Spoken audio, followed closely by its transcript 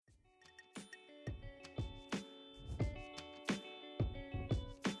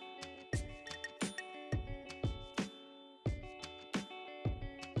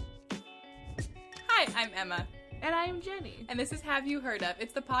Hi, I'm Emma. And I'm Jenny. And this is Have You Heard Of?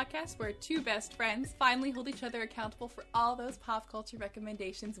 It's the podcast where two best friends finally hold each other accountable for all those pop culture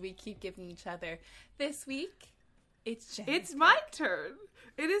recommendations we keep giving each other. This week, it's Jenny's It's my turn.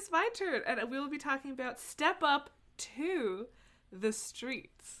 It is my turn. And we will be talking about Step Up to the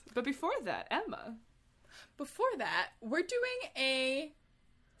Streets. But before that, Emma. Before that, we're doing a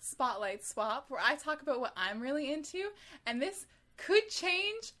spotlight swap where I talk about what I'm really into. And this could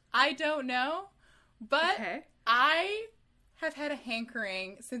change. I don't know. But I have had a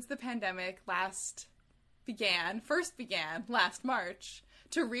hankering since the pandemic first began last March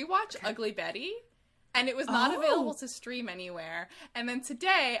to rewatch Ugly Betty, and it was not available to stream anywhere. And then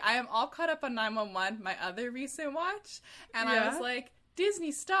today, I am all caught up on 911, my other recent watch, and I was like,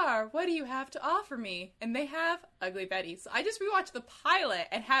 Disney Star, what do you have to offer me? And they have Ugly Betty. So I just rewatched the pilot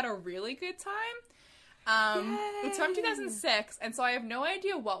and had a really good time. It's from 2006, and so I have no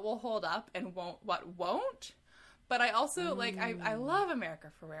idea what will hold up and what won't. But I also, I love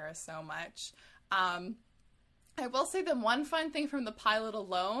America Ferrera so much. I will say the one fun thing from the pilot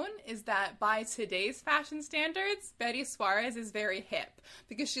alone is that by today's fashion standards, Betty Suarez is very hip.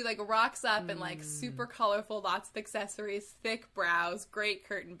 Because she, rocks up in, super colorful, lots of accessories, thick brows, great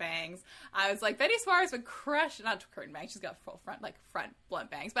curtain bangs. I was like, Betty Suarez would crush, not curtain bangs, she's got full front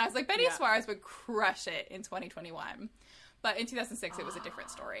blunt bangs. But I was like, Betty Suarez would crush it in 2021. But in 2006, it was a different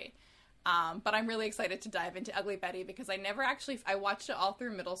story. But I'm really excited to dive into Ugly Betty because I watched it all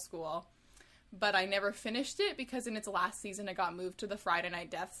through middle school, but I never finished it because in its last season it got moved to the Friday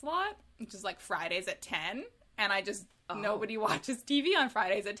night death slot, which is Fridays at 10, and nobody watches TV on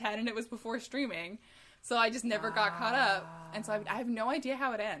Fridays at 10, and it was before streaming, so I just never got caught up, and so I have no idea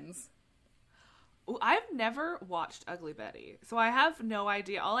how it ends. Well, I've never watched Ugly Betty, so I have no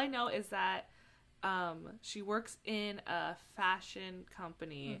idea. All I know is that she works in a fashion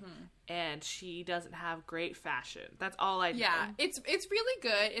company, and she doesn't have great fashion. That's all I know. Yeah, it's really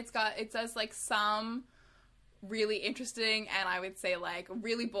good. It does some really interesting and I would say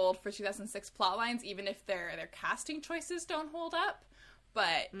really bold for 2006 plot lines, even if their casting choices don't hold up.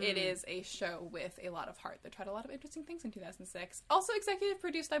 But it is a show with a lot of heart that tried a lot of interesting things in 2006. Also executive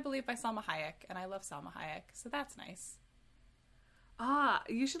produced, I believe, by Salma Hayek, and I love Salma Hayek, so that's nice.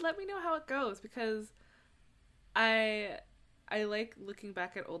 You should let me know how it goes because I like looking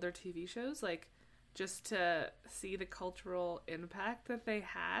back at older TV shows, just to see the cultural impact that they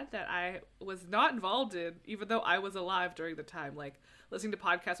had that I was not involved in, even though I was alive during the time. Listening to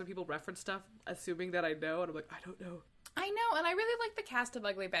podcasts when people reference stuff, assuming that I know, and I'm like, I don't know. I know, and I really like the cast of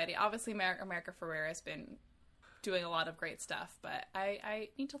Ugly Betty. Obviously, America Ferrera has been doing a lot of great stuff, but I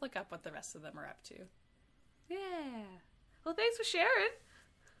need to look up what the rest of them are up to. Yeah. Well, thanks for sharing.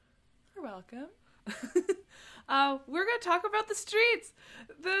 You're welcome. We're going to talk about The Streets,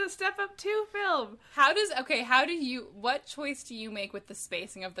 the Step Up 2 film. What choice do you make with the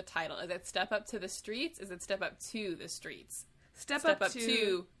spacing of the title? Is it Step Up to the Streets? Is it Step Up to the Streets? Step up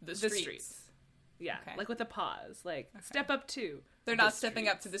to the streets. Yeah, okay. With a pause. Step up to They're not stepping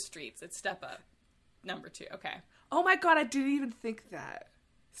up to the streets. It's Step Up. Number 2. Okay. Oh my god, I didn't even think that.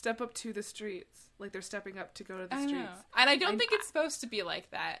 Step up to the streets. They're stepping up to go to the streets. Know. And I don't think it's supposed to be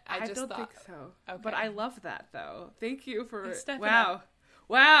like that. I just don't think so. Okay. But I love that, though. Thank you for... Wow.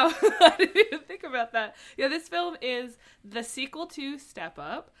 Wow. I didn't even think about that. Yeah, this film is the sequel to Step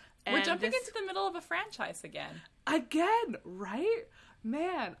Up. We're jumping into the middle of a franchise again. Again, right?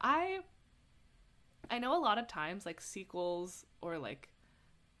 Man, I know a lot of times, sequels or,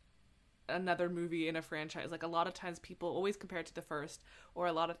 another movie in a franchise, a lot of times people always compare it to the first, or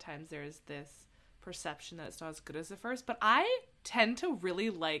a lot of times there's this perception that it's not as good as the first, but I tend to really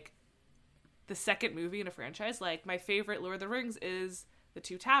like the second movie in a franchise. My favorite Lord of the Rings is The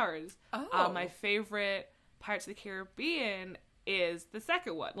Two Towers. My favorite Pirates of the Caribbean is the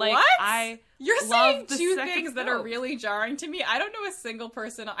second one. What? You're saying two things film that are really jarring to me. I don't know a single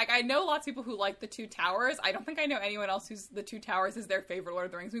person. I know lots of people who like The Two Towers. I don't think I know anyone else who's The Two Towers is their favorite Lord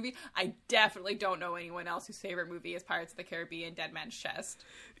of the Rings movie. I definitely don't know anyone else whose favorite movie is Pirates of the Caribbean, Dead Man's Chest.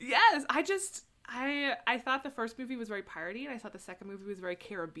 Yes, I thought the first movie was very piratey, and I thought the second movie was very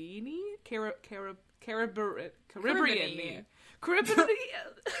Caribbean-y. Caribbean-y.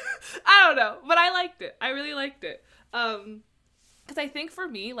 I don't know, but I liked it. I really liked it. Because I think for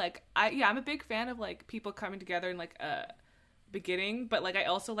me, I'm a big fan of, people coming together in, a beginning, but, I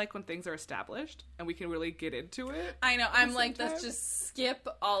also like when things are established and we can really get into it. I know. I'm let's just skip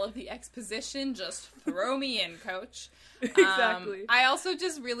all of the exposition. Just throw me in, coach. Exactly. I also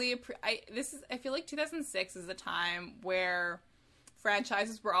just really... I feel like 2006 is a time where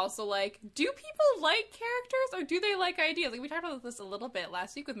franchises were also like, do people like characters or do they like ideas? Like, we talked about this a little bit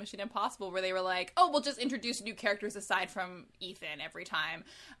last week with Mission Impossible, where they were like, oh, we'll just introduce new characters aside from Ethan every time.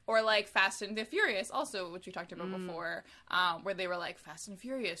 Or like Fast and the Furious, also, which we talked about before, where they were like, Fast and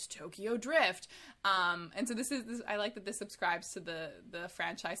Furious, Tokyo Drift. And so this I like that this subscribes to the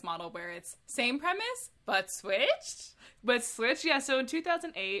franchise model where it's same premise, but switched. But switched, yeah. So in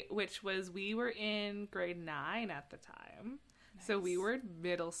 2008, which was, we were in grade 9 at the time. Nice. So we were in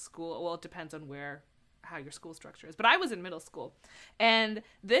middle school. Well, it depends on how your school structure is. But I was in middle school. And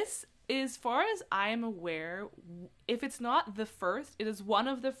this, as far as I'm aware, if it's not the first, it is one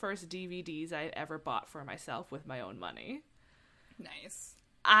of the first DVDs I ever bought for myself with my own money. Nice.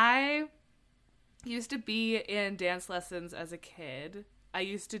 I used to be in dance lessons as a kid. I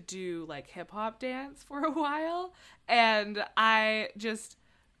used to do like hip hop dance for a while, and as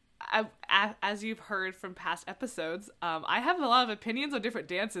you've heard from past episodes, I have a lot of opinions on different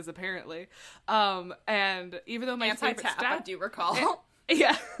dances apparently. And even though my favorite style, I do recall.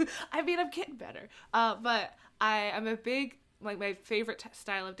 Yeah, I mean, I'm getting better. But I'm a big, like, my favorite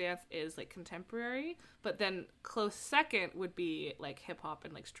style of dance is like contemporary, but then close second would be like hip hop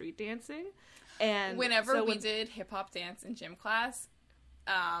and like street dancing. And whenever we did hip hop dance in gym class,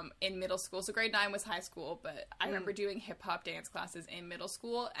 in middle school, so grade 9 was high school, but I remember doing hip hop dance classes in middle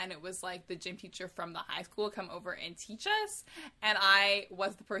school, and it was like the gym teacher from the high school come over and teach us, and I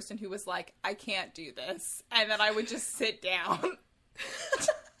was the person who was like, I can't do this, and then I would just sit down.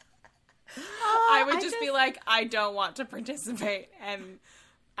 I would just be like, I don't want to participate, and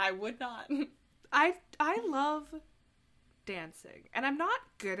I would not. I love dancing, and I'm not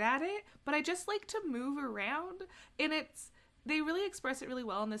good at it, but I just like to move around, and they really express it really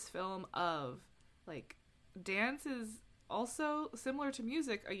well in this film of, like, dance is also, similar to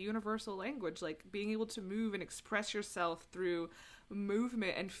music, a universal language, like, being able to move and express yourself through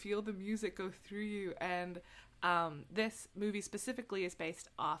movement and feel the music go through you, and this movie specifically is based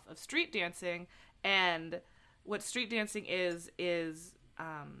off of street dancing, and what street dancing is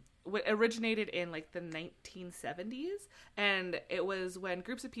what originated in, like, the 1970s, and it was when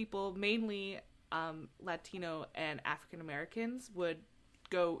groups of people, mainly Latino and African Americans, would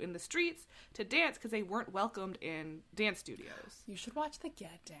go in the streets to dance because they weren't welcomed in dance studios. You should watch The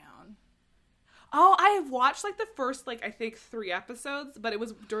Get Down. Oh, I have watched like the first, like, I think 3 episodes, but it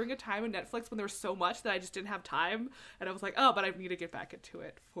was during a time in Netflix when there was so much that I just didn't have time, and I was like, oh, but I need to get back into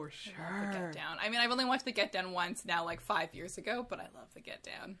it for sure. I love The Get Down. I mean, I've only watched The Get Down once now, like 5 years ago, but I love The Get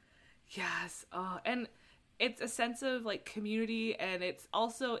Down. Yes. And it's a sense of, like, community, and it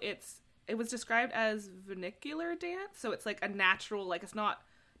was described as vernacular dance, so it's like a natural, like, it's not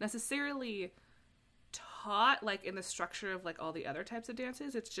necessarily taught like in the structure of like all the other types of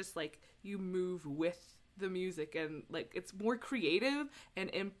dances. It's just like you move with the music, and like it's more creative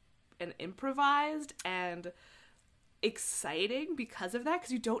and improvised and exciting because of that,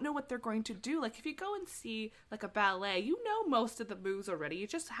 because you don't know what they're going to do. Like if you go and see like a ballet, you know most of the moves already,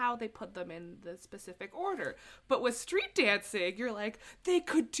 just how they put them in the specific order. But with street dancing, you're like, they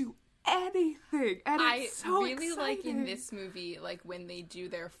could do anything, and it's so really exciting. Like in this movie, like when they do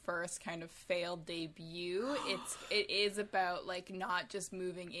their first kind of failed debut, it is about like not just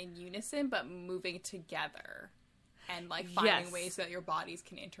moving in unison, but moving together and like finding ways that your bodies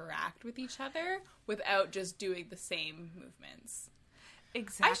can interact with each other without just doing the same movements.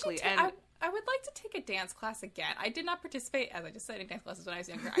 Exactly. I would like to take a dance class again. I did not participate, as I just said, in dance classes when I was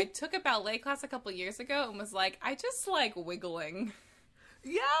younger. I took a ballet class a couple years ago and was like, I just like wiggling.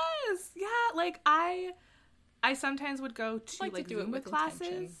 Yes, yeah. Like I sometimes would go to like Zumba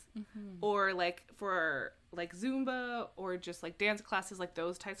classes, or like for like Zumba, or just like dance classes, like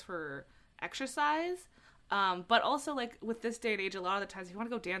those types for exercise. But also like with this day and age, a lot of the times if you want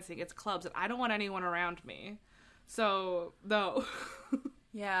to go dancing, it's clubs, and I don't want anyone around me. So no.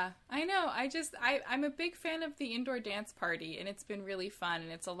 Yeah, I know. I'm a big fan of the indoor dance party, and it's been really fun,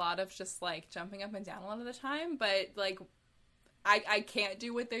 and it's a lot of just like jumping up and down a lot of the time, but like I can't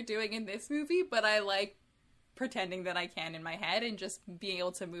do what they're doing in this movie, but I like pretending that I can in my head and just being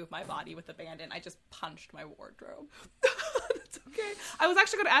able to move my body with abandon. I just punched my wardrobe. That's okay. I was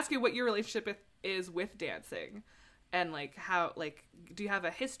actually going to ask you what your relationship is with dancing, and like how, like, do you have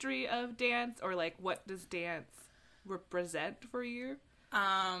a history of dance, or like what does dance represent for you?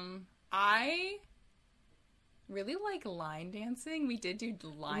 I really like line dancing. We did do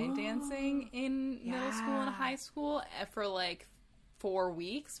line dancing in middle school and high school for like 4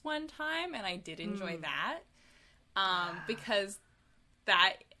 weeks one time, and I did enjoy that. Because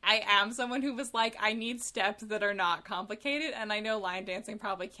that I am someone who was like, I need steps that are not complicated, and I know line dancing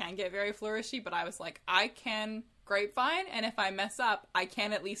probably can get very flourishy, but I was like, I can grapevine, and if I mess up, I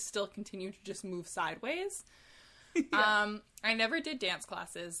can at least still continue to just move sideways. Yeah. I never did dance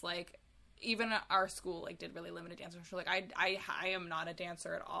classes. Like, even at our school, like, did really limited dance. Like, I am not a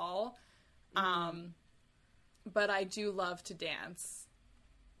dancer at all. But I do love to dance.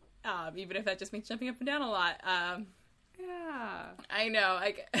 Even if that just means jumping up and down a lot. Yeah. I know.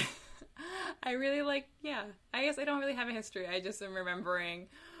 I really like, yeah. I guess I don't really have a history. I just am remembering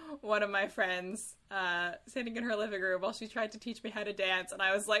one of my friends sitting in her living room while she tried to teach me how to dance, and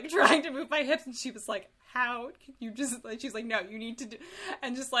I was like trying to move my hips, and she was like, how can you just, like, she's like, no, you need to do,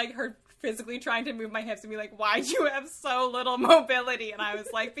 and just like her physically trying to move my hips and be like, why do you have so little mobility? And I was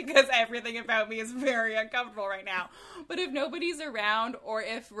like, because everything about me is very uncomfortable right now. But if nobody's around, or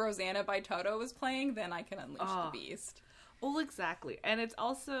if Rosanna by Toto was playing, then I can unleash the beast. Well, exactly. And it's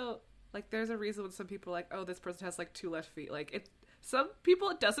also like, there's a reason when some people are like, oh, this person has like 2 left feet. Like, some people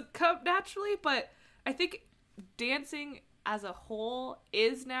it doesn't come naturally, but I think dancing as a whole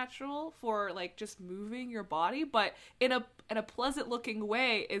is natural for like just moving your body, but in a pleasant looking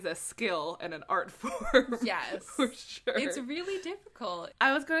way is a skill and an art form. Yes. For sure. It's really difficult.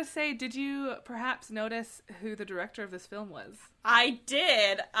 I was going to say, did you perhaps notice who the director of this film was? I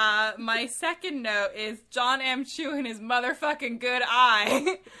did. My second note is John M. Chu and his motherfucking good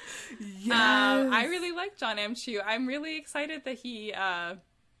eye. Yes. I really like John M. Chu. I'm really excited that he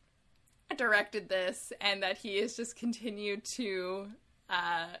directed this, and that he has just continued to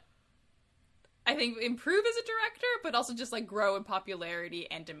I think improve as a director, but also just like grow in popularity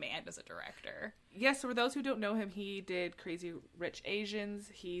and demand as a director. Yes, so for those who don't know him, he did Crazy Rich Asians.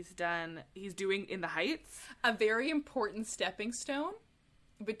 He's doing In the Heights. A very important stepping stone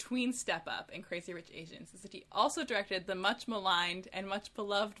between Step Up and Crazy Rich Asians is that he also directed the much maligned and much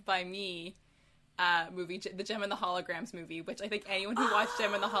beloved by me movie, the Gem and the Holograms movie, which I think anyone who watched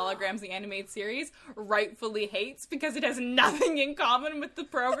Gem and the Holograms, the animated series, rightfully hates because it has nothing in common with the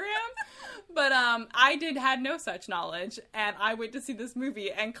program. But I had no such knowledge, and I went to see this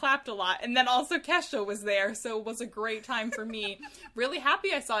movie and clapped a lot. And then also Kesha was there, so it was a great time for me. Really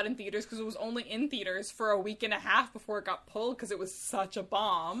happy I saw it in theaters, because it was only in theaters for a week and a half before it got pulled, because it was such a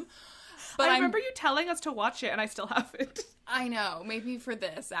bomb. But I remember you telling us to watch it, and I still haven't. I know. Maybe for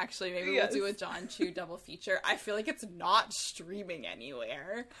this, actually. Maybe we'll do a John Chu double feature. I feel like it's not streaming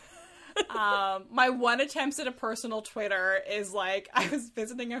anywhere. My one attempt at a personal Twitter is like, I was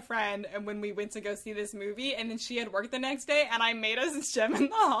visiting a friend, and when we went to go see this movie, and then she had work the next day, and I made us Gem and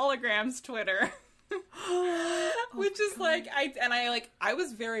the Holograms Twitter. Which is like, I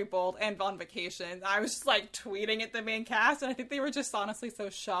was very bold and on vacation. I was just like tweeting at the main cast, and I think they were just honestly so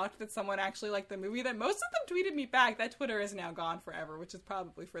shocked that someone actually liked the movie that most of them tweeted me back. That Twitter is now gone forever, which is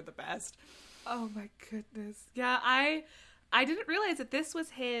probably for the best. Oh my goodness. Yeah, I didn't realize that this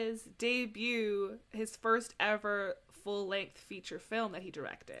was his debut, his first ever full-length feature film that he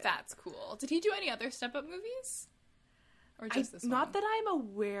directed. That's cool. Did he do any other Step Up movies? Or just this one? Not that I'm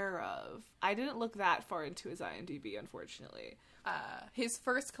aware of. I didn't look that far into his IMDb, unfortunately. His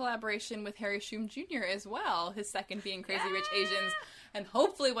first collaboration with Harry Shum Jr. as well. His second being Crazy Rich Asians. And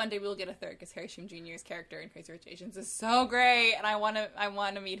hopefully one day we'll get a third, because Harry Shum Jr.'s character in Crazy Rich Asians is so great, and I want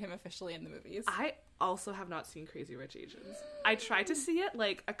to meet him officially in the movies. I also have not seen Crazy Rich Asians. I tried to see it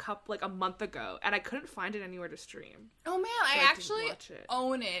like a month ago, and I couldn't find it anywhere to stream. Oh man, so I actually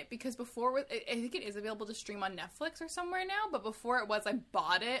own it, because before, I think it is available to stream on Netflix or somewhere now, but before it was, I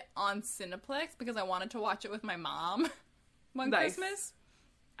bought it on Cineplex because I wanted to watch it with my mom one Christmas.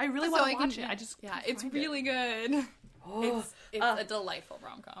 I really want to watch it. I just it's really good. Oh, it's a delightful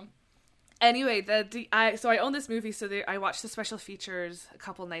rom-com. Anyway, so I own this movie, so I watched the special features a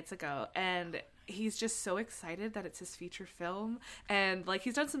couple nights ago, and he's just so excited that it's his feature film, and like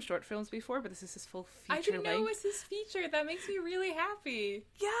he's done some short films before, but this is his full feature length. I didn't know it was his feature. That makes me really happy.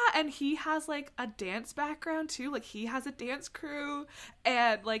 Yeah, and he has like a dance background too. Like he has a dance crew,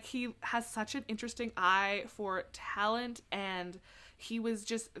 and like he has such an interesting eye for talent, and he was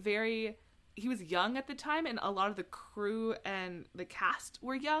young at the time, and a lot of the crew and the cast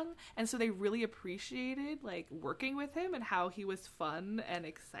were young, and so they really appreciated like working with him and how he was fun and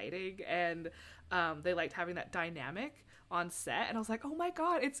exciting, and they liked having that dynamic on set. And I was like, oh my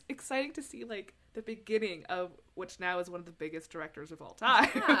god, it's exciting to see like the beginning of which now is one of the biggest directors of all time.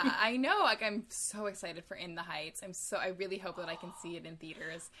 Yeah, I know. Like I'm so excited for In the Heights. I really hope that I can see it in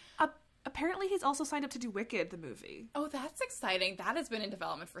theaters. Apparently he's also signed up to do Wicked, the movie. Oh, that's exciting. That has been in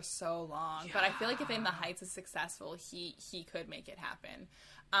development for so long. Yeah. But I feel like if In the Heights is successful, he could make it happen.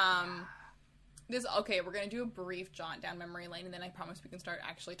 We're going to do a brief jaunt down memory lane, and then I promise we can start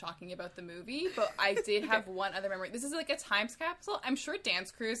actually talking about the movie. But I did have one other memory. This is like a time capsule. I'm sure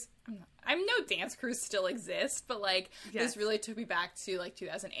Dance Crews, I know Dance Crews still exist, but like, this really took me back to like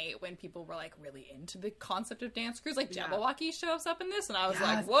 2008 when people were like really into the concept of Dance Crews. Like, Jabberwocky shows up in this, and I was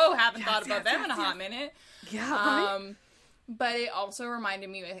like, whoa, haven't thought about them in a hot minute. Yeah, right? But it also reminded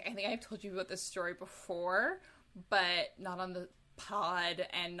me, I think I've told you about this story before, but not on the pod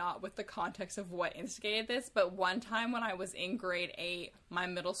and not with the context of what instigated this, but one time when I was in grade 8, my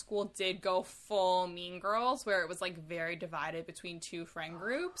middle school did go full Mean Girls, where it was like very divided between two friend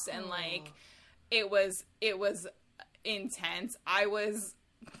groups, and like it was intense. I was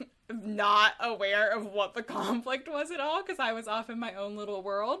not aware of what the conflict was at all because I was off in my own little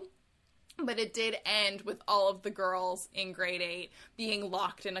world. But it did end with all of the girls in grade 8 being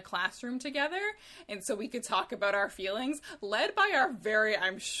locked in a classroom together. And so we could talk about our feelings, led by our very,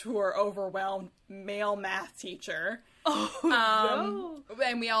 I'm sure, overwhelmed male math teacher. Oh, no.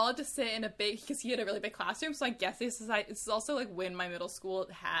 And we all had to sit in a big, because he had a really big classroom. So I guess this is also like when my middle school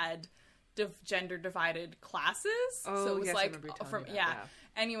had gender divided classes. Oh, so it was yes, like, yeah.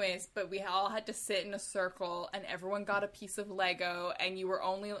 Anyways, but we all had to sit in a circle, and everyone got a piece of Lego, and you were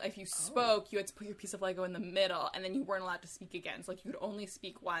only, if you spoke, you had to put your piece of Lego in the middle, and then you weren't allowed to speak again. So, like, you could only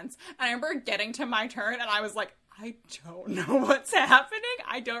speak once. And I remember getting to my turn, and I was like, I don't know what's happening.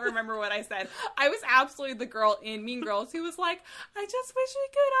 I don't remember what I said. I was absolutely the girl in Mean Girls who was like, I just wish we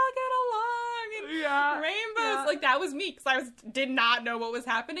could all get along, and rainbows. Yeah. Like, that was me, because I did not know what was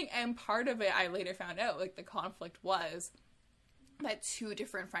happening, and part of it, I later found out, like, the conflict was that two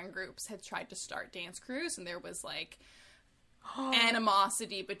different friend groups had tried to start Dance Crews, and there was like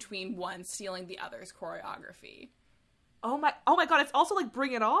animosity between one stealing the other's choreography. Oh my god, it's also like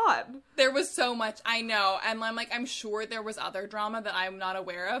Bring It On. There was so much, I know, and I'm like, I'm sure there was other drama that I'm not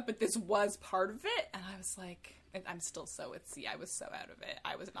aware of, but this was part of it, and I was like, I'm still so at sea. I was so out of it.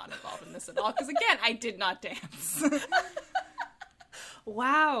 I was not involved in this at all, because again, I did not dance.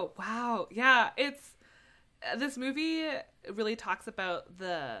 Wow. Yeah, this movie really talks about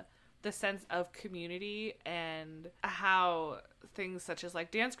the sense of community and how things such as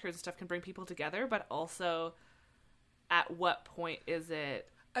like dance crews and stuff can bring people together, but also at what point is it...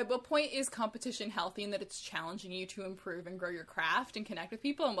 At what point is competition healthy in that it's challenging you to improve and grow your craft and connect with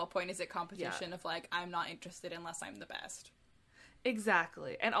people? And what point is it competition of like, I'm not interested unless I'm the best?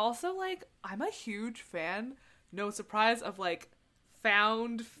 Exactly. And also like, I'm a huge fan, no surprise, of like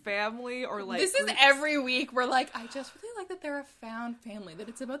found family or like this groups. Is every week we're like, I just really like that they're a found family, that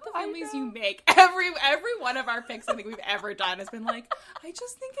it's about the families you make. Every one of our picks I think we've ever done has been like, I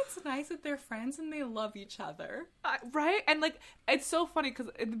just think it's nice that they're friends and they love each other, right? And like, it's so funny because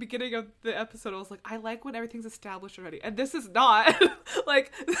in the beginning of the episode I was like, I like when everything's established already, and this is not.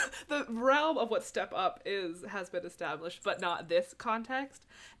 Like, the realm of what Step Up has been established, but not this context.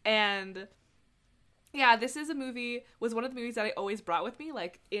 And yeah, this is was one of the movies that I always brought with me.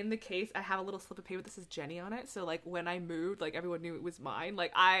 Like, in the case, I have a little slip of paper that says Jenny on it. So, like, when I moved, like, everyone knew it was mine.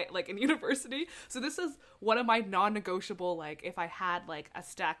 Like, in university. So this is one of my non-negotiable, like, if I had, like, a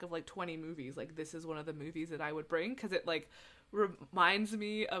stack of, like, 20 movies, like, this is one of the movies that I would bring. Because it, like, reminds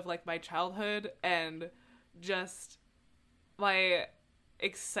me of, like, my childhood and just my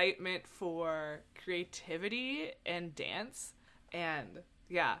excitement for creativity and dance. And...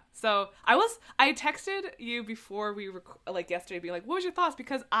 yeah, so I texted you before we yesterday, being like, what was your thoughts?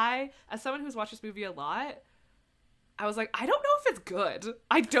 Because as someone who's watched this movie a lot, I was like, I don't know if it's good.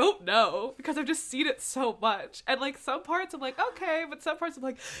 I don't know, because I've just seen it so much. And, like, some parts I'm like, okay, but some parts I'm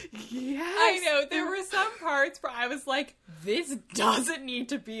like, yes. I know, there were some parts where I was like, this doesn't need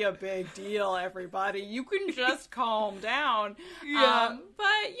to be a big deal, everybody. You can just calm down. Yeah.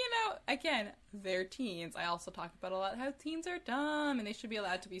 But, you know, again, they're teens. I also talk about a lot how teens are dumb, and they should be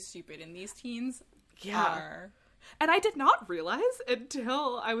allowed to be stupid, and these teens are... And I did not realize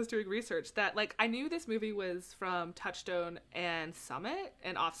until I was doing research that, like, I knew this movie was from Touchstone and Summit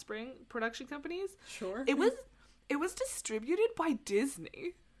and Offspring production companies. Sure. It was distributed by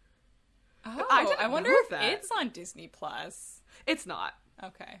Disney. Oh, I wonder if it's on Disney Plus. It's not.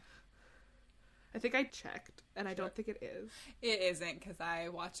 Okay. I think I checked, and I don't think it is. It isn't, because I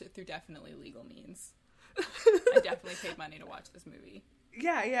watched it through definitely legal means. I definitely paid money to watch this movie.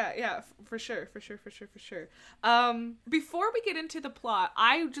 Yeah, for sure. Before we get into the plot,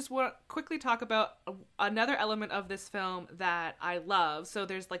 I just want to quickly talk about another element of this film that I love. So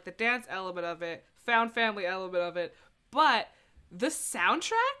there's, like, the dance element of it, found family element of it, but the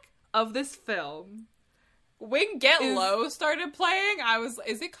soundtrack of this film... When Get Low started playing,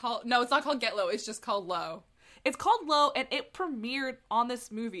 is it called... No, it's not called Get Low, it's just called Low. It's called Low, and it premiered on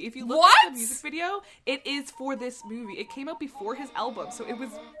this movie. If you look What? at the music video, it is for this movie. It came out before his album, so it was,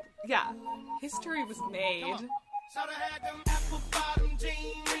 yeah. History was made. Shoulda had them apple bottom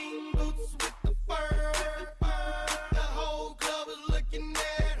jean boots with the fur. The whole club was looking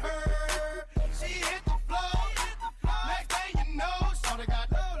at her. She hit the floor. Next thing you know, shoulda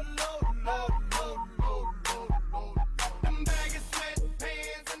got low. Them baggy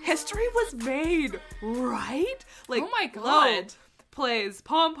sweatpants and History was made, right? Like, Oh my God. Low plays,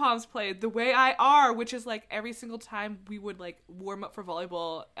 Pom Poms played, The Way I Are, which is like every single time we would like warm up for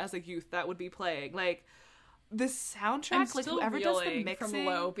volleyball as a youth, that would be playing. Like, the soundtrack, I'm like still whoever does the reeling mixing, from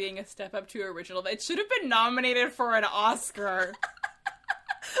Low being a step up to original. It should have been nominated for an Oscar.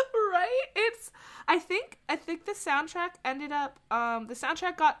 right? I think the soundtrack ended up the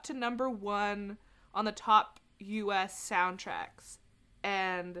soundtrack got to number 1 on the top US soundtracks,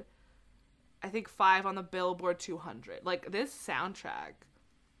 and I think 5 on the Billboard 200. Like, this soundtrack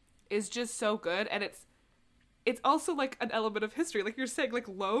is just so good, and it's also like an element of history. Like you're saying, like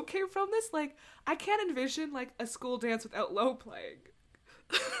Low came from this. Like, I can't envision like a school dance without Low playing.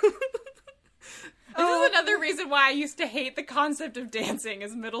 This is another reason why I used to hate the concept of dancing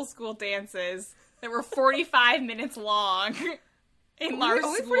as middle school dances that were 45 minutes long in our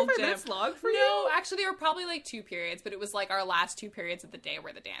Only school 45 gym. minutes long for No, you? actually, there were probably like 2 periods, but it was like our last 2 periods of the day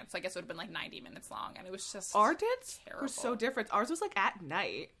were the dance. So I guess it would have been like 90 minutes long, and it was just Our dance terrible. were so different. Ours was like at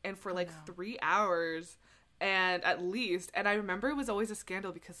night and for like 3 hours and at least. And I remember it was always a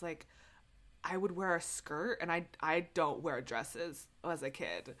scandal because like I would wear a skirt and I don't wear dresses as a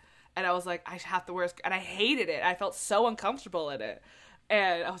kid. And I was like, I have to wear a skirt. And I hated it. I felt so uncomfortable in it.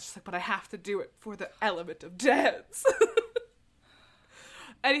 And I was just like, but I have to do it for the element of dance.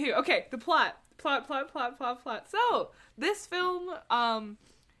 Anywho, okay, the plot. So, this film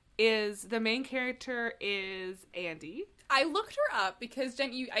is, the main character is Andy. I looked her up because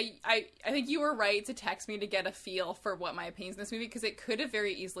Jen, I think you were right to text me to get a feel for what my opinions in this movie, because it could have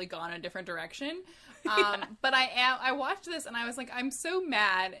very easily gone a different direction. But I watched this and I was like, I'm so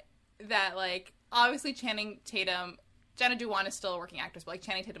mad that, like, obviously Channing Tatum, Jenna Dewan is still a working actress, but like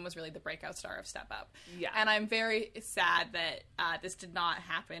Channing Tatum was really the breakout star of Step Up. Yeah. And I'm very sad that this did not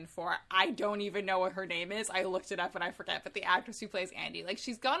happen for, I don't even know what her name is. I looked it up and I forget, but the actress who plays Andy, like,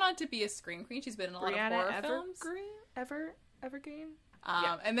 she's gone on to be a screen queen. She's been in a lot of horror films. Evergreen?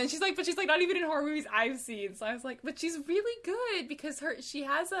 And then she's like not even in horror movies I've seen. So I was like, but she's really good because she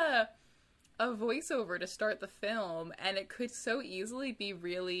has a voiceover to start the film, and it could so easily be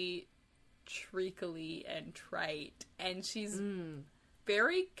really treacly and trite, and she's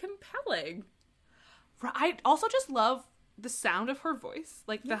very compelling. I also just love the sound of her voice,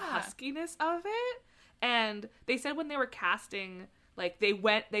 like the Yeah. huskiness of it. And they said when they were casting, like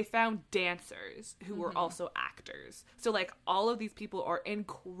they found dancers who were also actors. So like all of these people are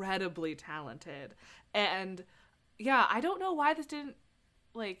incredibly talented. And yeah, I don't know why this didn't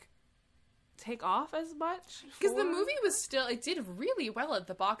like take off as much, Because the movie was still, it did really well at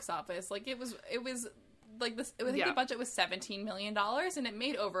the box office. Like it was like this. I think the budget was $17 million, and it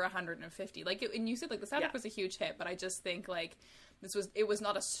made over 150. Like, and you said like the soundtrack was a huge hit, but I just think like it was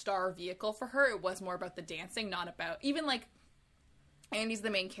not a star vehicle for her. It was more about the dancing, not about even like Andy's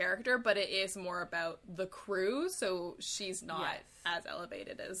the main character, but it is more about the crew. So she's not as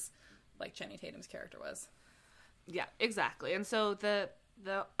elevated as like Channing Tatum's character was. Yeah, exactly. And so the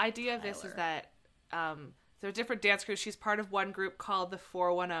idea of this is that there are different dance crews. She's part of one group called the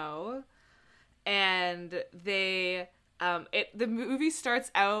 410, and they the movie starts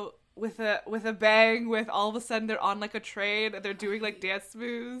out with a bang, with all of a sudden they're on like a train and they're doing like dance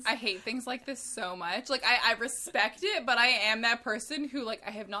moves. I hate things like this so much. Like I respect it, but I am that person who like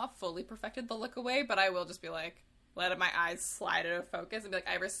I have not fully perfected the look away, but I will just be like, let my eyes slide out of focus and be like,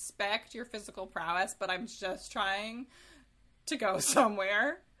 I respect your physical prowess, but I'm just trying to go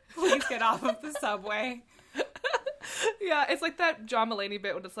somewhere. Please get off of the subway. Yeah, it's like that John Mulaney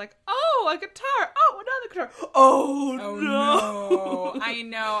bit when it's like, oh, a guitar, oh, another guitar, oh no. I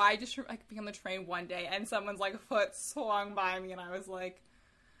know. I just like being on the train one day and someone's like foot swung by me and I was like,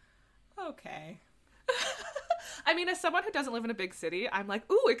 okay. I mean, as someone who doesn't live in a big city, I'm like,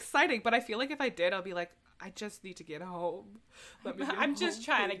 ooh, exciting. But I feel like if I did, I'll be like, I just need to get home. Let me get I'm home, just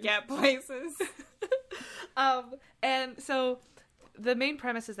trying please. to get places. And so the main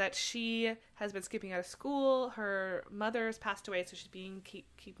premise is that she has been skipping out of school. Her mother's passed away, so she's being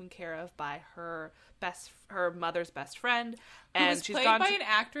taken care of by her mother's best friend. And Who was she's played gone by an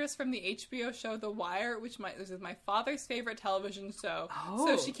actress from the HBO show The Wire, this is my father's favorite television show. Oh.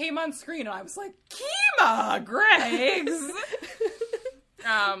 So she came on screen and I was like, Kima Griggs!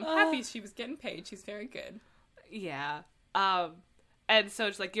 Happy she was getting paid. She's very good. Yeah. And so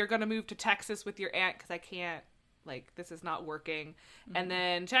it's like, you're going to move to Texas with your aunt because I can't, like, this is not working. Mm-hmm. And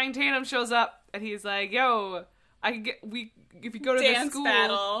then Channing Tatum shows up and he's like, yo, if you go to this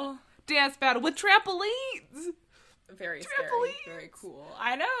school. Dance battle with trampolines. Very scary, very cool.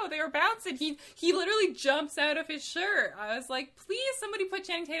 I know, they were bouncing. He literally jumps out of his shirt. I was like, please, somebody put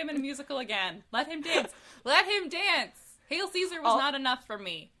Channing Tatum in a musical again. Let him dance. Let him dance. Hail Caesar was not enough for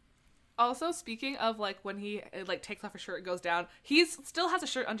me. Also, speaking of, like, when he, like, takes off his shirt and goes down, he still has a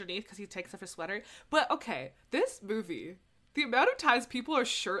shirt underneath because he takes off his sweater. But, okay, this movie, the amount of times people are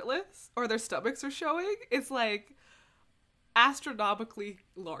shirtless or their stomachs are showing is, like, astronomically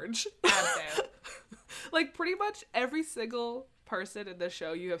large. Like, pretty much every single person in the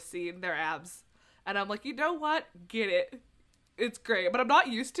show you have seen their abs. And I'm like, you know what? Get it. It's great. But I'm not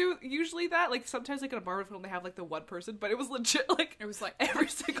used to usually that. Like, sometimes, like, in a Marvel film, they have, like, the one person. But it was legit, like, it was like every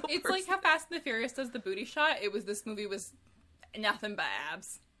single person. It's like how Fast and the Furious does the booty shot. This movie was nothing but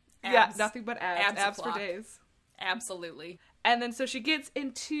abs. Yeah, nothing but abs. Abs for days. Absolutely. And then so she gets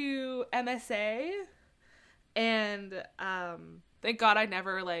into MSA. And thank God I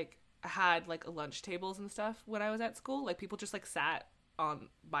never, like, had, like, lunch tables and stuff when I was at school. Like, people just, like, sat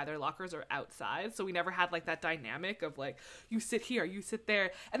by their lockers or outside, so we never had, like, that dynamic of, like, you sit here, you sit there.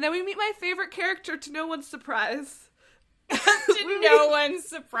 And then we meet my favorite character, to no one's surprise. One's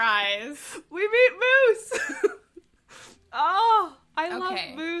surprise. We meet Moose. Oh, I love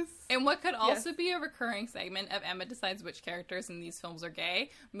Moose. And what could also be a recurring segment of Emma decides which characters in these films are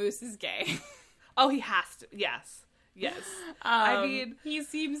gay. Moose is gay. Oh, he has to. Yes. I mean,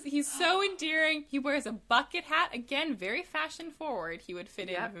 he's so endearing. He wears a bucket hat. Again, very fashion forward. He would fit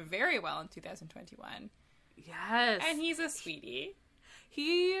in very well in 2021. Yes. And he's a sweetie.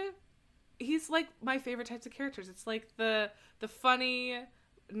 He's like my favorite types of characters. It's like the funny,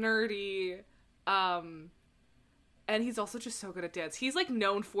 nerdy, and he's also just so good at dance. He's like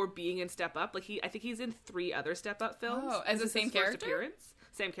known for being in Step Up. Like I think he's in 3 other Step Up films. Oh, as the same character? First appearance.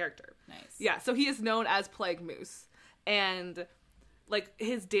 Same character. Nice. Yeah, so he is known as Plague Moose. And, like,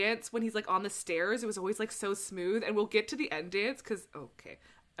 his dance when he's, like, on the stairs, it was always, like, so smooth. And we'll get to the end dance, because, okay,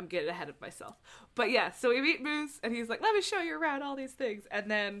 I'm getting ahead of myself. But, yeah, so we meet Moose, and he's like, let me show you around all these things. And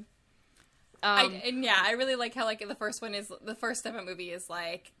then... I really like how, like, the first Step Up movie is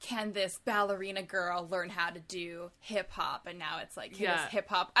like, can this ballerina girl learn how to do hip hop? And now it's like, can this hip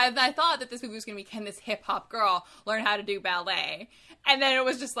hop? I thought that this movie was gonna be, can this hip hop girl learn how to do ballet? And then it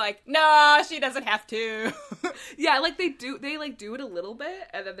was just like, no, she doesn't have to. Yeah, like they do it a little bit,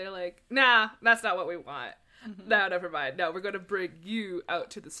 and then they're like, nah, that's not what we want. Mm-hmm. No, never mind. No, we're gonna bring you out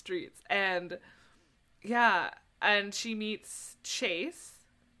to the streets. And yeah, and she meets Chase,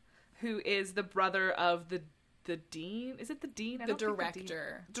 who is the brother of the dean. Is it the dean? The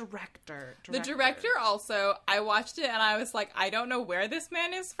director. Director. The director also, I watched it and I was like, I don't know where this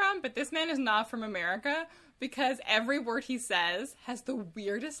man is from, but this man is not from America, because every word he says has the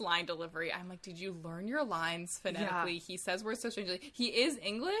weirdest line delivery. I'm like, did you learn your lines phonetically? Yeah. He says words so strangely. He is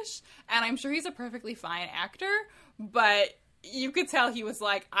English, and I'm sure he's a perfectly fine actor, but you could tell he was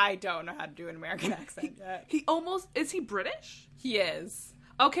like, I don't know how to do an American accent yet. Is he British? He is.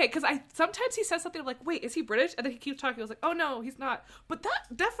 Okay, because sometimes he says something, I'm like, wait, is he British? And then he keeps talking, I was like, oh no, he's not. But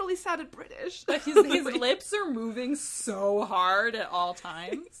that definitely sounded British. But his lips are moving so hard at all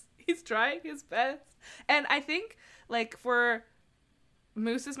times. He's trying his best. And I think, like, for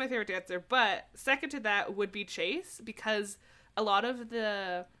Moose is my favorite dancer, but second to that would be Chase, because a lot of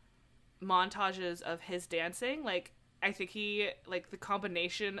the montages of his dancing, like, I think he, like, the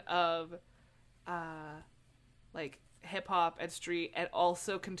combination of, like, hip-hop and street and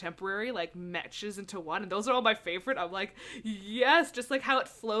also contemporary, like, matches into one, and those are all my favorite. I'm like, yes, just, like, how it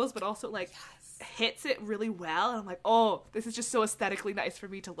flows, but also, like, hits it really well, and I'm like, oh, this is just so aesthetically nice for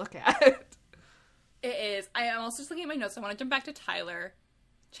me to look at. It is. I am also just looking at my notes. I want to jump back to Tyler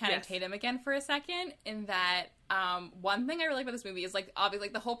Channing Tatum again for a second, in that one thing I really like about this movie is, like, obviously,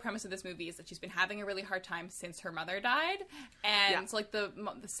 like, the whole premise of this movie is that she's been having a really hard time since her mother died, and so, like, the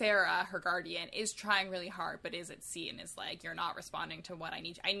Sarah, her guardian, is trying really hard, but is at sea and is like, you're not responding to what I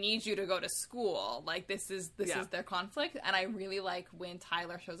need you to go to school. Like, this is their conflict, and I really like when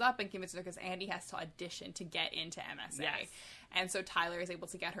Tyler shows up and convinces her, because Andy has to audition to get into MSA. Yes. And so Tyler is able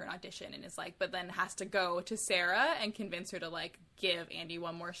to get her an audition and is like, but then has to go to Sarah and convince her to, like, give Andy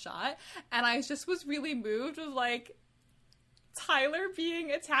one more shot. And I just was really moved with, like, Tyler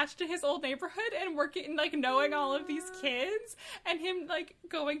being attached to his old neighborhood and working, like, knowing all of these kids, and him, like,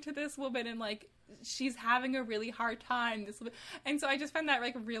 going to this woman and, like, she's having a really hard time. And so I just find that,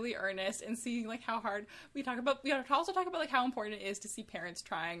 like, really earnest, and seeing, like, how hard we also talk about, like, how important it is to see parents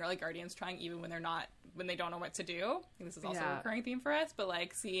trying, or, like, guardians trying, even when they're not when they don't know what to do. This is also a recurring theme for us, but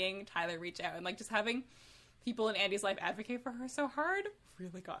like seeing Tyler reach out and like just having people in Andy's life advocate for her so hard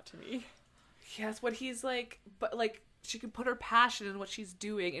really got to me. Yes, when he's like, but like she can put her passion in what she's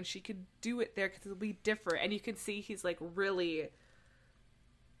doing and she can do it there because it'll be different. And you can see he's like really,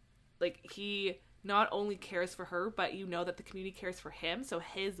 like he not only cares for her, but you know that the community cares for him. So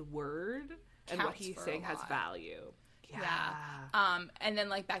his word and what he's saying has value. Yeah. And then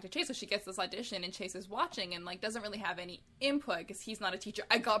like back to Chase, so she gets this audition and Chase is watching and like doesn't really have any input because he's not a teacher.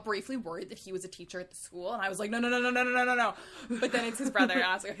 I got briefly worried that he was a teacher at the school and I was like, no. But then it's his brother and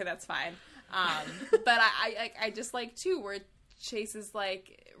I was like, okay, that's fine. But I just like too where Chase is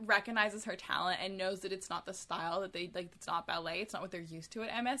like recognizes her talent and knows that it's not the style that they like. It's not ballet. It's not what they're used to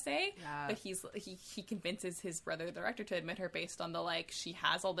at MSA. Yeah. But he convinces his brother, the director, to admit her based on the like she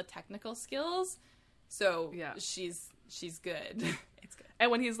has all the technical skills. So she's good. It's good.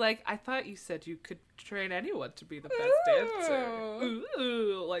 And when he's like, I thought you said you could train anyone to be the best dancer.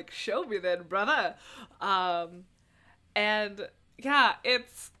 Ooh, like show me then, brother. And yeah,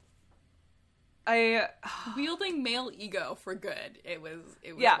 it's. Wielding male ego for good. It was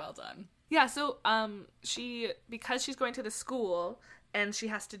well done. Yeah, so because she's going to the school and she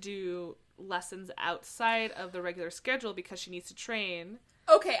has to do lessons outside of the regular schedule because she needs to train.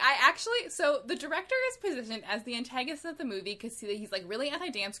 Okay, so the director is positioned as the antagonist of the movie because he's like really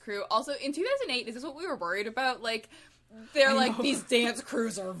anti-dance crew. Also, in 2008, is this what we were worried about? Like, they're like, these dance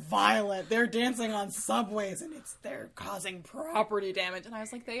crews are violent. They're dancing on subways and they're causing property damage. And I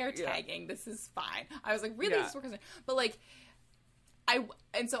was like, they are tagging. This is fine. I was like, really? This is what we're concerned. But like,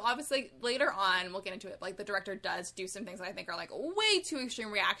 and so obviously later on, we'll get into it, like the director does do some things that I think are like way too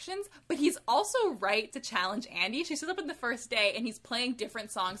extreme reactions, but he's also right to challenge Andy. She shows up on the first day and he's playing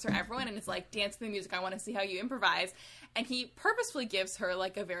different songs for everyone and it's like, dance to the music, I want to see how you improvise. And he purposefully gives her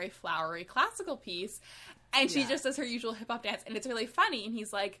like a very flowery classical piece and she just does her usual hip-hop dance and it's really funny. And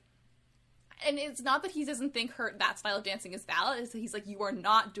he's like, and it's not that he doesn't think that style of dancing is valid. It's that he's like, you are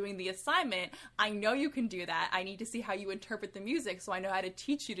not doing the assignment. I know you can do that. I need to see how you interpret the music so I know how to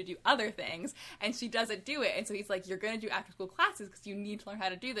teach you to do other things. And she doesn't do it. And so he's like, you're going to do after-school classes because you need to learn how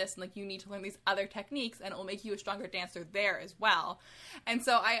to do this. And like, you need to learn these other techniques and it will make you a stronger dancer there as well. And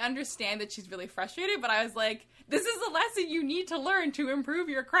so I understand that she's really frustrated, but I was like, this is a lesson you need to learn to improve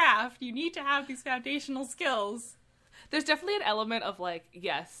your craft. You need to have these foundational skills. There's definitely an element of like,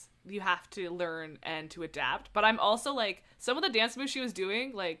 yes, you have to learn and to adapt. But I'm also like, some of the dance moves she was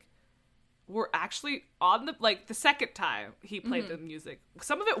doing, like, were actually on the, like, the second time he played the music.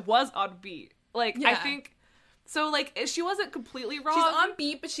 Some of it was on beat. Like, I think, so, like, she wasn't completely wrong. She's on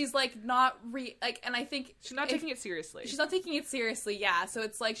beat, but she's, like, not and I think... She's not taking it seriously. She's not taking it seriously, yeah. So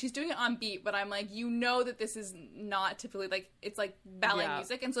it's, like, she's doing it on beat, but I'm, like, you know that this is not typically, like, it's, like, ballet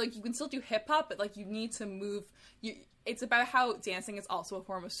music. And so, like, you can still do hip-hop, but, like, you need to move... It's about how dancing is also a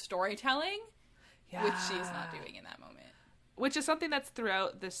form of storytelling, which she's not doing in that moment. Which is something that's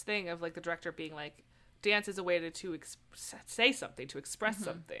throughout this thing of, like, the director being like, dance is a way to say something, to express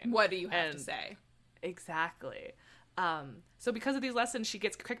something. What do you have to say? Exactly. So because of these lessons, she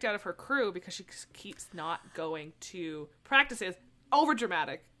gets kicked out of her crew because she keeps not going to practices.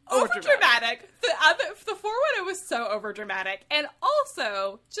 Overdramatic. Overdramatic. The forward, it was so overdramatic. And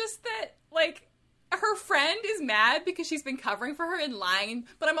also, just that, like... Her friend is mad because she's been covering for her and lying,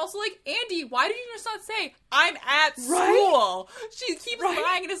 but I'm also like, Andy, why did you just not say, I'm at school? She keeps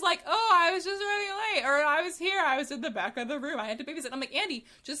lying and is like, oh, I was just running late, or I was here, I was in the back of the room, I had to babysit. I'm like, Andy,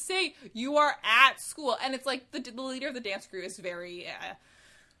 just say, you are at school. And it's like, the leader of the dance crew is very,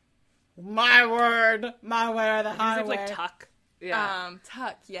 my word, the highway. Like Tuck. Yeah.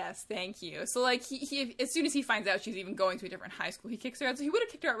 Tuck, yes, thank you. So, like, he as soon as he finds out she's even going to a different high school, he kicks her out. So he would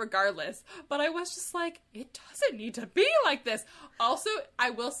have kicked her out regardless. But I was just like, it doesn't need to be like this. Also, I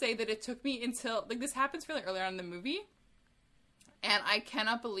will say that it took me until, like, this happens fairly early on in the movie. And I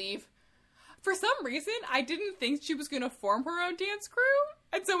cannot believe, for some reason, I didn't think she was going to form her own dance crew.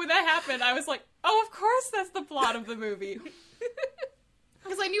 And so when that happened, I was like, oh, of course that's the plot of the movie.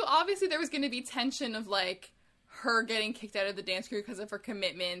 Because I knew, obviously, there was going to be tension of, like, her getting kicked out of the dance crew because of her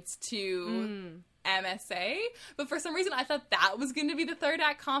commitments to MSA. But for some reason, I thought that was going to be the third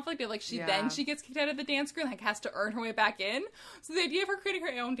act conflict of, like, she gets kicked out of the dance crew and, like, has to earn her way back in. So the idea of her creating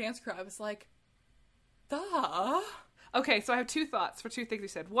her own dance crew, I was like, duh. Okay, so I have two thoughts for two things you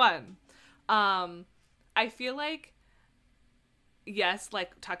said. One, I feel like, yes,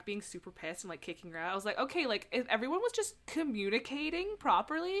 like, Tuck being super pissed and, like, kicking her out, I was like, okay, like, if everyone was just communicating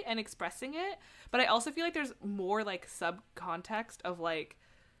properly and expressing it, but I also feel like there's more, like, subcontext of, like,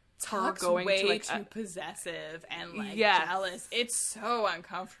 Tuck's going way to like too possessive and like Yes. jealous. It's so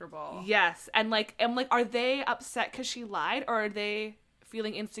uncomfortable. Yes, and like, are they upset because she lied, or are they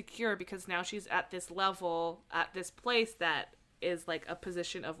feeling insecure because now she's at this level, at this place that is like a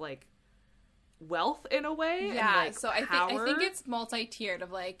position of like wealth in a way? Yeah, and, like, so I power? think it's multi-tiered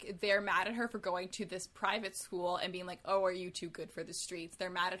of like they're mad at her for going to this private school and being like, oh, are you too good for the streets? They're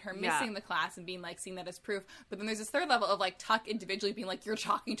mad at her missing the class and being like, seeing that as proof. But then there's this third level of like Tuck individually being like, you're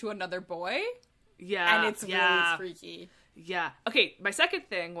talking to another boy? Yeah, And it's really freaky. Yeah. Okay, my second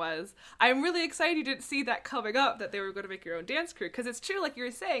thing was, I'm really excited you didn't see that coming up, that they were going to make your own dance crew, because it's true, like you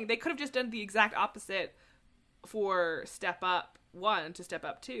were saying, they could have just done the exact opposite for Step Up 1 to Step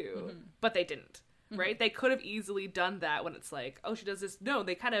Up 2, but they didn't, right? They could have easily done that when it's like, oh, she does this. No,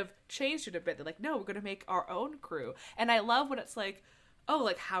 they kind of changed it a bit. They're like, no, we're going to make our own crew. And I love when it's like, oh,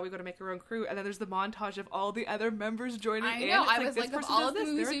 like, how are we going to make our own crew? And then there's the montage of all the other members joining in. I know, It's I was like, of all of the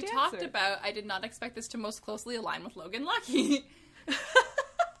movies they're a we talked dancer. about, I did not expect this to most closely align with Logan Lucky.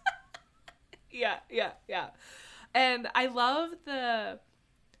 Yeah. And I love the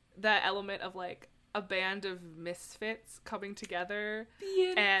element of like a band of misfits coming together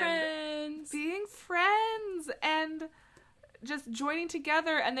Being friends and just joining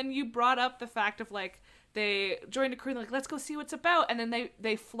together. And then you brought up the fact of like they joined a crew and like, let's go see what's about, and then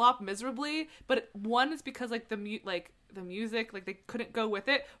they flop miserably. But one is because like the music, like they couldn't go with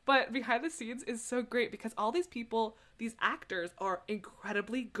it, but behind the scenes is so great because all these people, these actors, are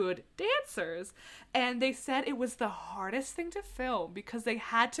incredibly good dancers, and they said it was the hardest thing to film because they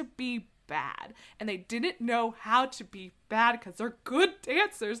had to be bad and they didn't know how to be bad because they're good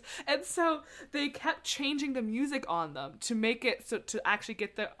dancers, and so they kept changing the music on them to make it so to actually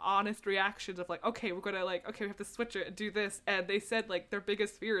get the honest reactions of like, okay, we're gonna like, okay, we have to switch it and do this. And they said like their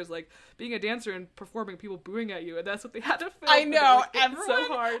biggest fear is like being a dancer and performing, people booing at you, and that's what they had to film. I know, like, it's everyone so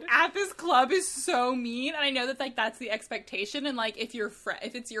hard at this club is so mean, and I know that like that's the expectation, and like if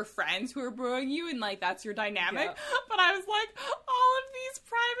it's your friends who are booing you, and like that's your dynamic. Yeah. But I was like, all of these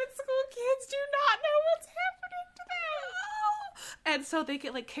private school kids do not know what's happening to them. And so they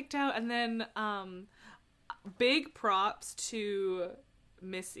get like kicked out, and then big props to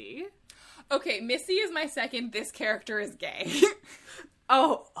Missy. Okay, Missy is my second. This character is gay.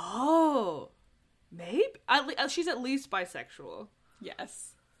 Maybe she's at least bisexual.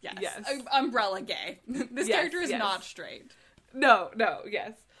 Yes. Umbrella gay. This Yes, character is yes. not straight. No,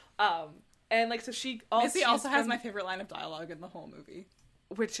 yes. And like so she also Missy also has my favorite line of dialogue in the whole movie.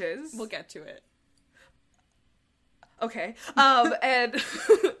 which is We'll get to it. okay. And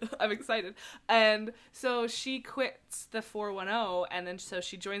I'm excited. And so she quits the 410, and then so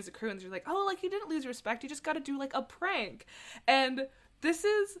she joins the crew, and she's like, oh, like, you didn't lose respect, you just got to do like a prank. And this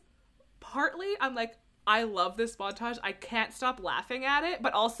is partly, I'm like, I love this montage. I can't stop laughing at it,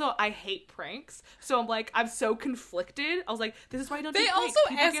 but also I hate pranks. So I'm like, I'm so conflicted. I was like, this is why I don't do They pranks. also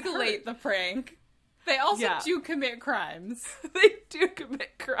People get escalate hurt. the prank. They also Yeah. do commit crimes. They do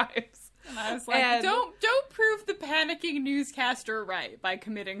commit crimes. And I was like, And- don't prove the panicking newscaster right by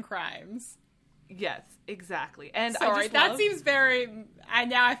committing crimes. Yes, exactly. And I Sorry, just that love- seems very...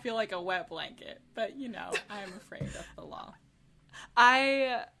 now I feel like a wet blanket. But, you know, I am afraid of the law.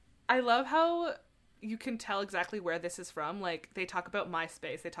 I love how you can tell exactly where this is from. Like, they talk about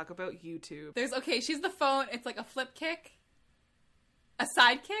MySpace, they talk about YouTube. She's the phone. It's like a flip kick. A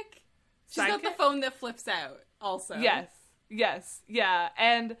sidekick. She's got the Sidekick? phone that flips out also. Yes, yeah.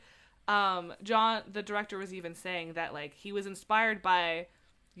 And John, the director, was even saying that, like, he was inspired by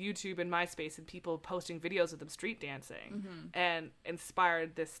YouTube and MySpace and people posting videos of them street dancing and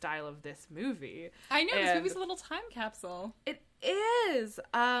inspired this style of this movie. I know, this And movie's a little time capsule. It is.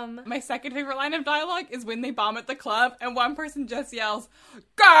 My second favorite line of dialogue is when they bomb at the club and one person just yells,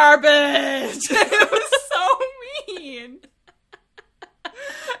 "Garbage!" It was so mean.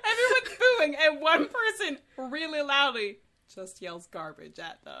 Everyone's booing and one person really loudly just yells garbage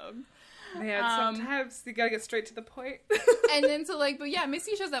at them. Man, sometimes you gotta get straight to the point. And then but yeah,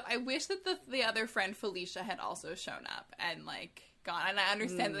 Missy shows up. I wish that the other friend Felicia had also shown up and like gone. And I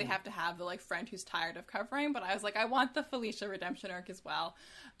understand that they have to have the like friend who's tired of covering, but I was like, I want the Felicia redemption arc as well.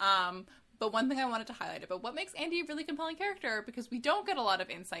 But one thing I wanted to highlight about what makes Andy a really compelling character, because we don't get a lot of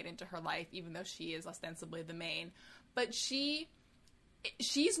insight into her life, even though she is ostensibly the main, but she's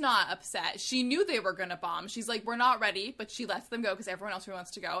not upset. She knew they were going to bomb. She's like, we're not ready, but she lets them go because everyone else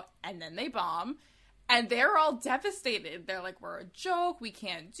wants to go. And then they bomb. And they're all devastated. They're like, we're a joke. We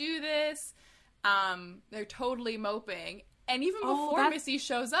can't do this. They're totally moping. And even before Missy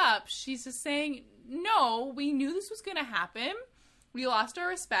shows up, she's just saying, no, we knew this was going to happen. We lost our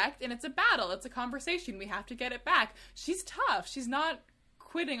respect, and it's a battle. It's a conversation. We have to get it back. She's tough. She's not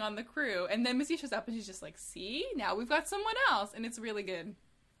quitting on the crew. And then Missy shows up and she's just like, see, now we've got someone else. And it's really good.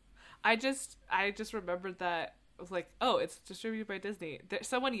 I just remembered that. I was like, oh, it's distributed by Disney.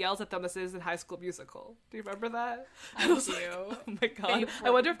 Someone yells at them, this is in High School Musical. Do you remember that? I do. Like, oh my god.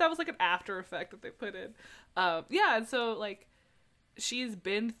 I wonder if that was like an after effect that they put in. Yeah, and so like she's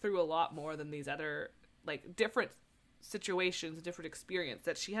been through a lot more than these other like different situations, different experience,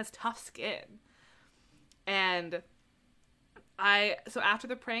 that she has tough skin. And so after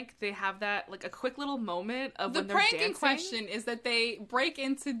the prank, they have that, like, a quick little moment of when they're dancing. The prank in question is that they break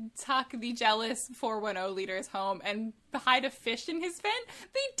into Tuck, the jealous 410 leader's home, and hide a fish in his vent.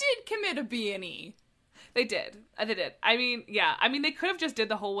 They did commit a B&E. They did. They did. I mean, yeah. I mean, they could have just did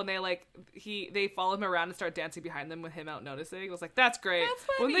the whole when they, like, they follow him around and start dancing behind them with him out noticing. It was like, that's great. That's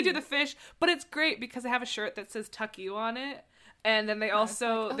funny. When they do the fish, but it's great because they have a shirt that says Tuck You on it. And then they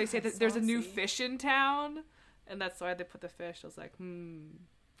also, like, they say that there's a new fish in town. And that's why they put the fish. I was like,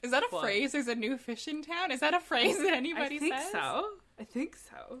 Is that a phrase? There's a new fish in town? Is that a phrase that anybody says? I think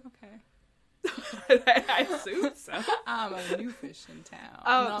so. Okay. I assume so. I'm a new fish in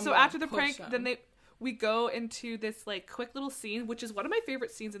town. So after the prank, then we go into this, like, quick little scene, which is one of my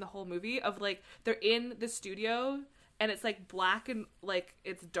favorite scenes in the whole movie, of, like, they're in the studio, and it's, like, black and, like,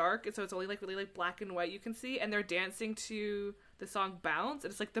 it's dark, and so it's only, like, really, like, black and white you can see, and they're dancing to the song Bounce,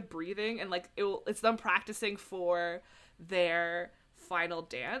 and it's like the breathing, and like it's them practicing for their final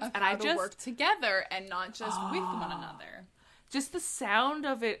dance, and I just work together and not just with one another. Just the sound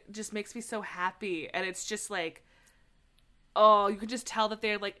of it just makes me so happy, and it's just like, oh, you can just tell that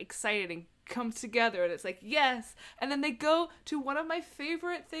they're like excited and come together, and it's like, yes. And then they go to one of my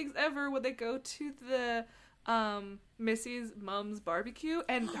favorite things ever, when they go to the Missy's mom's barbecue,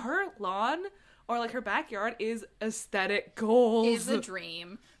 and her lawn, or like her backyard, is aesthetic gold. Is a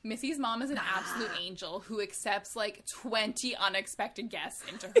dream. Missy's mom is an absolute angel who accepts like 20 unexpected guests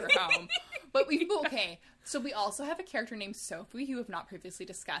into her home. But okay, so we also have a character named Sophie who we have not previously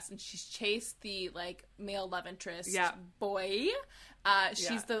discussed, and she's Chase, the like male love interest boy.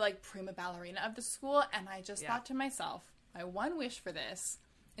 She's the like prima ballerina of the school, and I just thought to myself, my one wish for this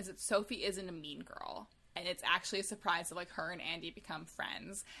is that Sophie isn't a mean girl. And it's actually a surprise that, like, her and Andy become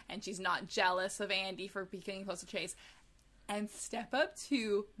friends. And she's not jealous of Andy for becoming close to Chase. And Step Up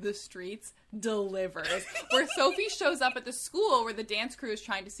to the Streets delivers. Where Sophie shows up at the school where the dance crew is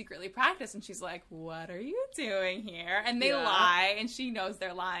trying to secretly practice. And she's like, what are you doing here? And they lie. And she knows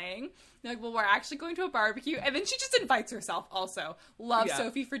they're lying. They're like, well, we're actually going to a barbecue. And then she just invites herself also. Love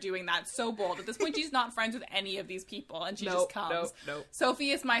Sophie for doing that. So bold. At this point, she's not friends with any of these people. And she just comes. Nope.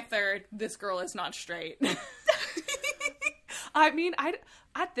 Sophie is my third. This girl is not straight. I mean,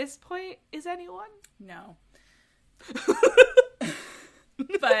 at this point, is anyone? No.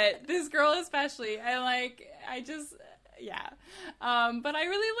 But this girl especially, but I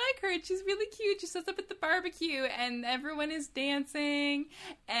really like her. She's really cute. She shows up at the barbecue and everyone is dancing,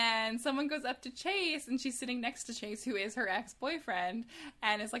 and someone goes up to Chase, and she's sitting next to Chase, who is her ex-boyfriend,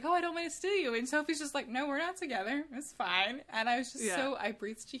 and is like, oh, I don't want to steal you. And Sophie's just like, no, we're not together. It's fine. And I was just I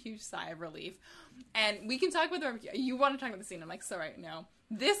breathed such a huge sigh of relief. And we can talk about the barbecue. You want to talk about the scene. I'm like, sorry, no.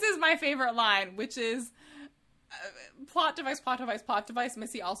 This is my favorite line, which is, plot device.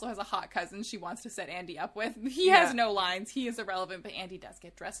 Missy also has a hot cousin she wants to set Andy up with. He has no lines. He is irrelevant, but Andy does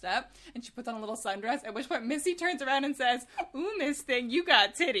get dressed up, and she puts on a little sundress, at which point Missy turns around and says, ooh, Miss Thing, you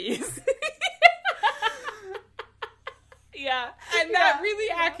got titties. And that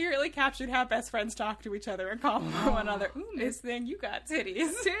really accurately captured how best friends talk to each other and compliment one another. Ooh, Miss Thing, you got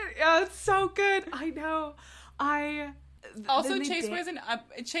titties. Yeah, it's so good. I know. Also,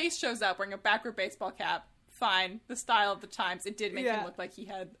 Chase shows up wearing a backward baseball cap. Fine, the style of the times. It did make him look like he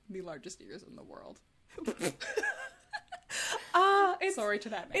had the largest ears in the world. Sorry to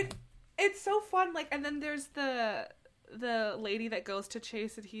that man. It's so fun. Like, and then there's the lady that goes to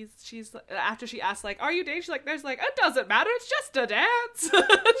Chase, and she's after she asks, like, are you dating? She's like, there's like, it doesn't matter. It's just a dance. It's so nice,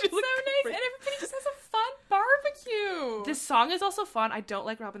 and everybody just has a fun barbecue. This song is also fun. I don't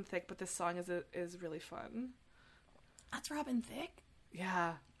like Robin Thicke, but this song is really fun. That's Robin Thicke?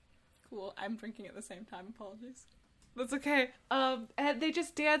 Yeah. Cool. I'm drinking at the same time. Apologies. That's okay. And they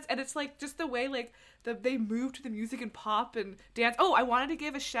just dance, and it's like just the way like they move to the music and pop and dance. Oh, I wanted to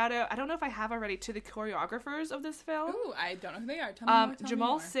give a shout out. I don't know if I have already, to the choreographers of this film. Ooh, I don't know who they are. Tell me more.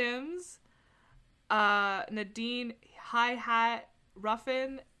 Jamal Sims, Nadine Hi-Hat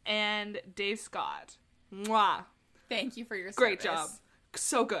Ruffin, and Dave Scott. Mwah. Thank you for your service. Great job.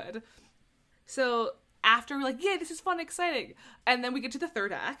 So good. So after we're like, yay, this is fun and exciting, and then we get to the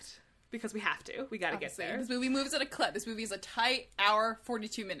third act. Because we have to. We gotta get there. This movie moves at a clip. This movie is a tight hour,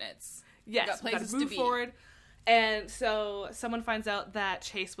 42 minutes. Yes, we gotta move forward. And so someone finds out that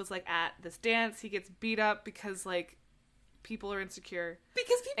Chase was like at this dance. He gets beat up because like people are insecure.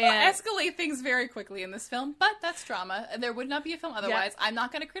 Because people escalate things very quickly in this film, but that's drama. There would not be a film otherwise. Yeah. I'm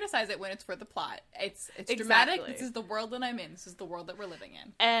not going to criticize it when it's for the plot. It's dramatic. This is the world that I'm in. This is the world that we're living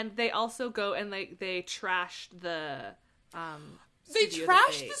in. And they also go and like they trashed the they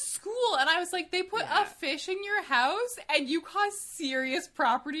trashed the school, and I was like, they put a fish in your house, and you caused serious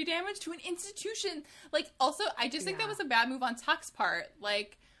property damage to an institution. Like, also, I just think that was a bad move on Tuck's part.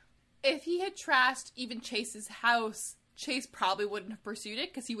 Like, if he had trashed even Chase's house, Chase probably wouldn't have pursued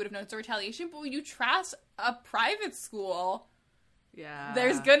it, because he would have known it's a retaliation, but when you trash a private school,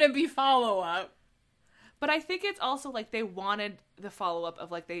 there's gonna be follow-up. But I think it's also, like, they wanted the follow-up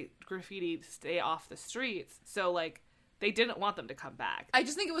of, like, they graffitied stay off the streets, so, like, they didn't want them to come back. I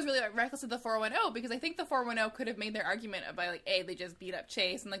just think it was really reckless of the 410, because I think the 410 could have made their argument about like, they just beat up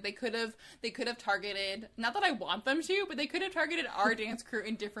Chase, and like they could have targeted, not that I want them to, but they could have targeted our dance crew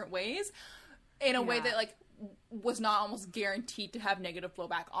in different ways, in a way that like was not almost guaranteed to have negative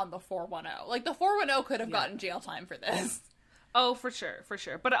blowback on the 410. Like the 410 could have gotten jail time for this. Oh, for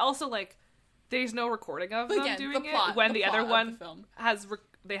sure. But also like there's no recording of them doing it when the other one has.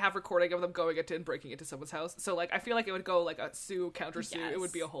 They have recording of them going into and breaking into someone's house. So, like, I feel like it would go, like, a counter-sue. Yes. It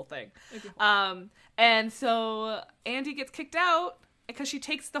would be a whole thing. And so Andy gets kicked out because she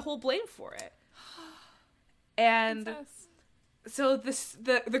takes the whole blame for it. And so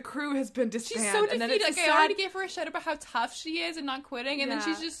the crew has been disbanded. She's so defeated. Like, I already gave her a shit about how tough she is and not quitting. And then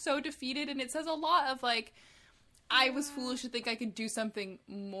she's just so defeated. And it says a lot of, like, I was foolish to think I could do something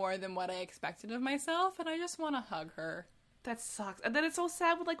more than what I expected of myself. And I just want to hug her. That sucks. And then it's so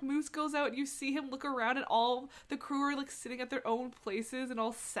sad when, like, Moose goes out and you see him look around and all the crew are, like, sitting at their own places and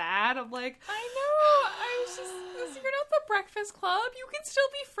all sad. I'm like... I know! I was just... You're not the Breakfast Club. You can still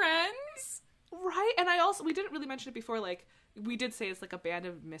be friends. Right? And we didn't really mention it before, like, we did say it's, like, a band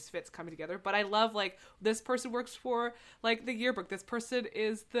of misfits coming together, but I love, like, this person works for, like, the yearbook. This person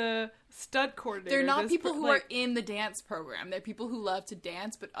is the stunt coordinator. They're not people who are in the dance program. They're people who love to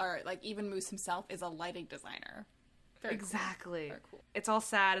dance, but are, like, even Moose himself is a lighting designer. Very exactly. Cool. Very cool. It's all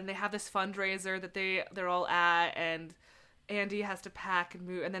sad, and they have this fundraiser that they're all at, and Andy has to pack and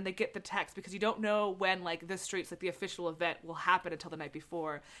move, and then they get the text because you don't know when like the streets, like the official event will happen until the night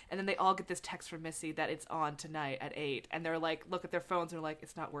before, and then they all get this text from Missy that it's on tonight at 8, and they're like look at their phones and they're like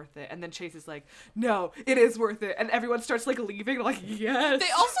it's not worth it, and then Chase is like no it is worth it, and everyone starts like leaving. They're like yes.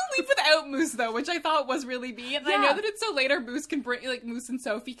 They also leave without Moose though, which I thought was really mean. And I know that it's so later Moose can bring like Moose and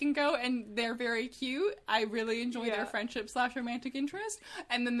Sophie can go, and they're very cute. I really enjoy their friendship / romantic interest,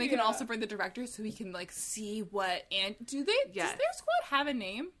 and then they can also bring the director so he can like see what and does their squad have a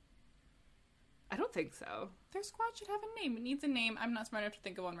name? I don't think so. Their squad should have a name. It needs a name. I'm not smart enough to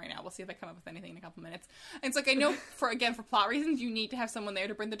think of one right now. We'll see if I come up with anything in a couple minutes. And it's like, I know for plot reasons, you need to have someone there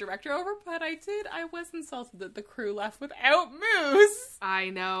to bring the director over, but I was insulted that the crew left without Moose.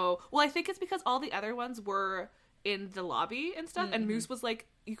 I know. Well, I think it's because all the other ones were in the lobby and stuff, and Moose was like,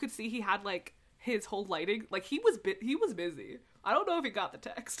 you could see he had like his whole lighting, like he was busy. I don't know if he got the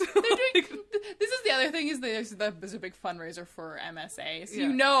text. They're doing, this is the other thing is there's a big fundraiser for MSA, so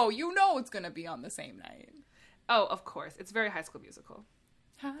you know it's going to be on the same night. Oh, of course. It's very High School Musical,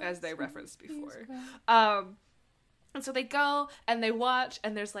 as they referenced before. And so they go and they watch,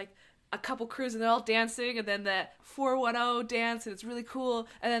 and there's like a couple crews and they're all dancing, and then the 410 dance, and it's really cool.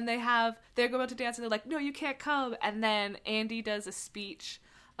 And then they're going to dance and they're like, no, you can't come. And then Andy does a speech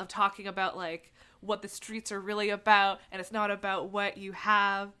of talking about like what the streets are really about, and it's not about what you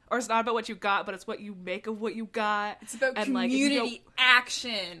have, or it's not about what you got, but it's what you make of what you got. It's about community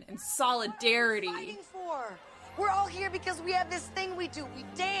action and solidarity. What are we fighting for? We're all here because we have this thing we do. We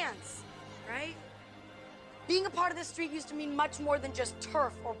dance, right? Being a part of the street used to mean much more than just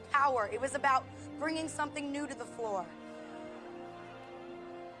turf or power. It was about bringing something new to the floor.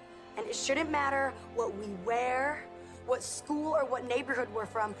 And it shouldn't matter what we wear, what school or what neighborhood we're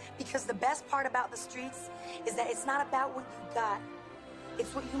from, because the best part about the streets is that it's not about what you got.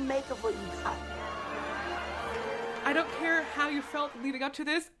 It's what you make of what you got. I don't care how you felt leading up to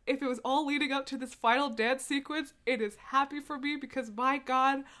this. If it was all leading up to this final dance sequence, it is happy for me because, my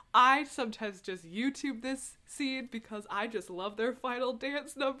God, I sometimes just YouTube this scene because I just love their final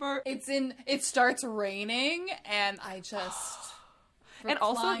dance number. It starts raining, and I just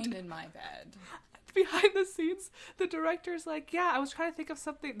reclined in my bed. Behind the scenes, the director's like, yeah, I was trying to think of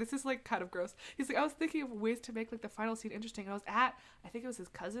something. This is like kind of gross. He's like, I was thinking of ways to make like the final scene interesting. I was at, I think it was his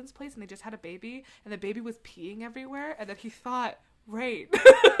cousin's place, and they just had a baby, and the baby was peeing everywhere, and then he thought, rain. That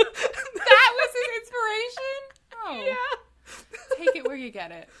was his inspiration? Oh. Yeah. Take it where you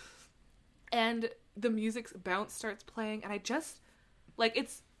get it. And the music's Bounce starts playing, and I just, like,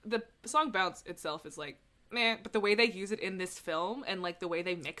 it's, the song Bounce itself is like, meh, but the way they use it in this film and like the way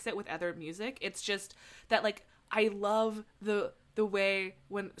they mix it with other music, it's just that, like, I love the way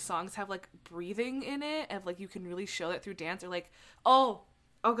when songs have like breathing in it, and like you can really show that through dance, or like, oh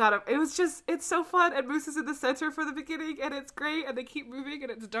god, it was just, it's so fun, and Moose is in the center for the beginning, and it's great, and they keep moving,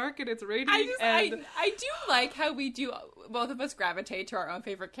 and it's dark, and it's raining. I do like how we do, both of us gravitate to our own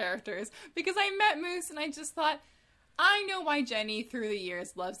favorite characters, because I met Moose and I just thought, I know why Jenny through the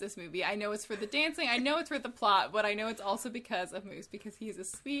years loves this movie. I know it's for the dancing, I know it's for the plot, but I know it's also because of Moose, because he's a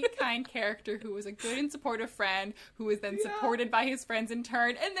sweet, kind character who was a good and supportive friend, who was then supported by his friends in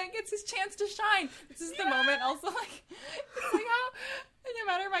turn, and then gets his chance to shine. This is the moment also, like, it's like how, no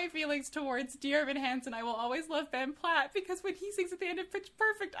matter my feelings towards Dear Evan Hansen, I will always love Ben Platt, because when he sings at the end of Pitch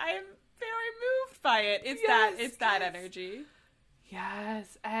Perfect, I am very moved by it. It's that energy.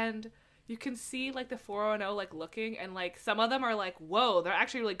 Yes, and you can see, like, the 410, like, looking, and, like, some of them are like, whoa, they're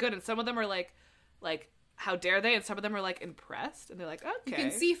actually really good, and some of them are like, how dare they, and some of them are, like, impressed, and they're like, okay. You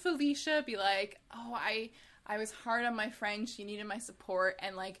can see Felicia be like, oh, I was hard on my friend, she needed my support,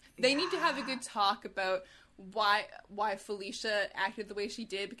 and, like, they need to have a good talk about why Felicia acted the way she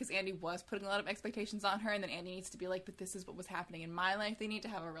did, because Andy was putting a lot of expectations on her, and then Andy needs to be like, but this is what was happening in my life. They need to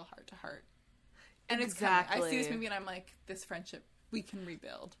have a real heart-to-heart. And exactly. It's coming. I see this movie, and I'm like, this friendship, we can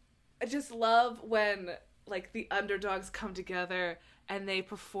rebuild. I just love when, like, the underdogs come together and they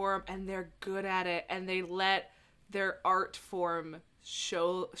perform and they're good at it, and they let their art form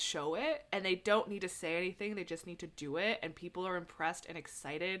show it, and they don't need to say anything, they just need to do it, and people are impressed and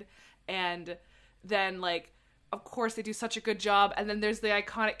excited, and then, like, of course they do such a good job, and then there's the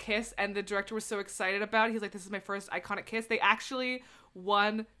iconic kiss, and the director was so excited about it. He's like, this is my first iconic kiss. They actually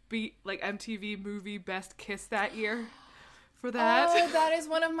won MTV Movie Best Kiss that year. For that. Oh, that is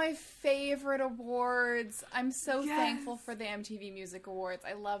one of my favorite awards. I'm so thankful for the MTV Music Awards.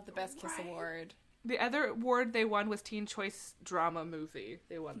 I love the Best Kiss Award. The other award they won was Teen Choice Drama Movie.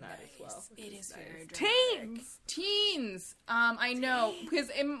 They won that as well. It is very dramatic. Teens! I know.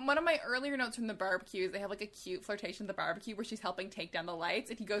 Because in one of my earlier notes from the barbecues, they have like a cute flirtation at the barbecue where she's helping take down the lights,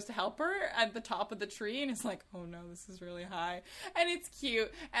 and he goes to help her at the top of the tree, and it's like, oh no, this is really high. And it's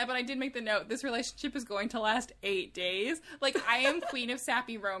cute. But I did make the note, this relationship is going to last 8 days. Like, I am queen of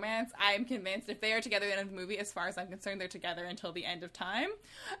sappy romance. I am convinced if they are together in a movie, as far as I'm concerned, they're together until the end of time.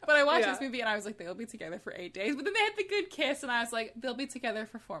 But I watched this movie and I was like, they'll be together for 8 days. But then they had the good kiss, and I was like, they'll be together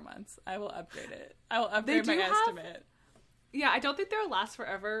for 4 months. I will upgrade it. I will upgrade my estimate. Yeah, I don't think they'll last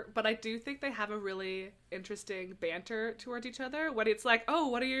forever, but I do think they have a really interesting banter towards each other. When it's like, oh,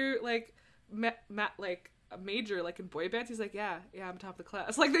 what are your, like, like, a major, like, in boy bands? He's like, yeah, I'm top of the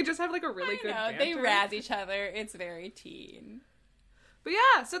class. Like, they just have, like, a really good banter. They razz each other. It's very teen. But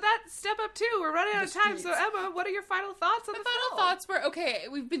yeah, so that Step Up 2, we're running out of time. So Emma, what are your final thoughts on the film? My final thoughts were, okay,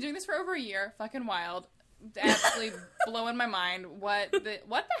 we've been doing this for over a year. Fucking wild. Absolutely blowing my mind. What the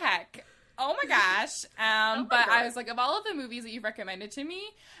heck? Oh my gosh. But I was like, of all of the movies that you've recommended to me,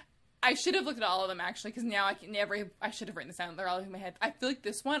 I should have looked at all of them, actually, because now I should have written this down. They're all in my head. I feel like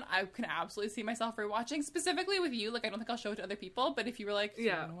this one, I can absolutely see myself rewatching, specifically with you. Like, I don't think I'll show it to other people, but if you were like, so you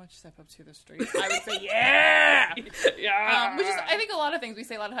want to watch Step Up to the Streets, I would say, yeah! Yeah! Which is, I think, a lot of things we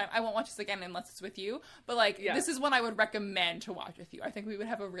say a lot of time. I won't watch this again unless it's with you, but, like, this is one I would recommend to watch with you. I think we would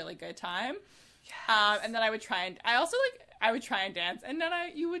have a really good time. Yes. And then I would try and dance, and then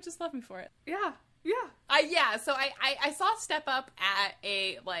you would just love me for it. Yeah. So I saw Step Up at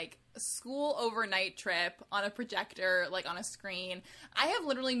a, like, school overnight trip on a projector, like, on a screen. I have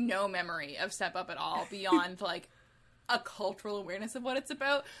literally no memory of Step Up at all beyond, like, a cultural awareness of what it's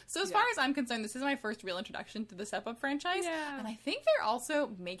about. So as far as I'm concerned, this is my first real introduction to the Step Up franchise. Yeah. And I think they're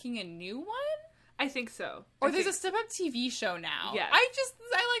also making a new one. I think so. Or there's a Step Up TV show now. Yeah. I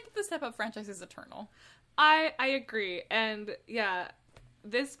like that the Step Up franchise is eternal. I agree. And yeah,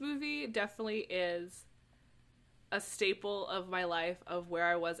 this movie definitely is a staple of my life, of where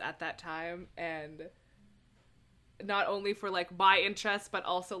I was at that time, and not only for, like, my interests, but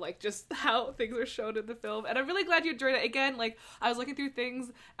also, like, just how things are shown in the film. And I'm really glad you enjoyed it. Again, like, I was looking through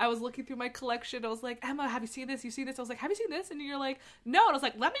things, I was looking through my collection, I was like, Emma, have you seen this? You seen this? I was like, have you seen this? And you're like, no. And I was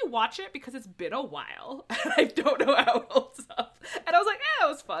like, let me watch it, because it's been a while, and I don't know how it holds up. And I was like, it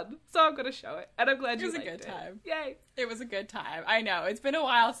was fun, so I'm gonna show it. And I'm glad you liked it. It was a good time. Yay. It was a good time. I know. It's been a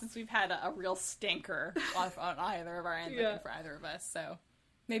while since we've had a real stinker on either of our ends, I think, for either of us, so...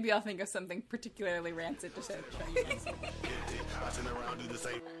 Maybe I'll think of something particularly rancid to show you next week. I turn around, do the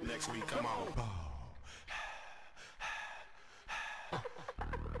same next week. Come on.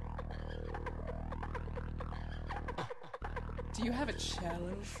 Do you have a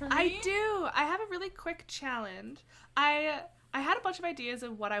challenge for me? I do. I have a really quick challenge. I had a bunch of ideas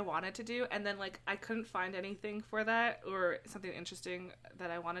of what I wanted to do, and then like I couldn't find anything for that or something interesting that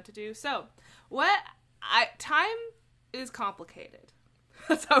I wanted to do. So, time is complicated.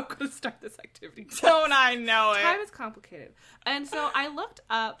 That's how I'm going to start this activity. Don't I know it? Time is complicated. And so I looked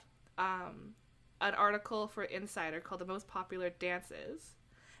up an article for Insider called The Most Popular Dances.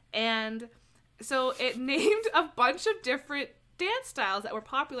 And so it named a bunch of different dance styles that were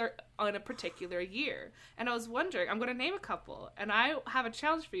popular on a particular year. And I was wondering, I'm going to name a couple. And I have a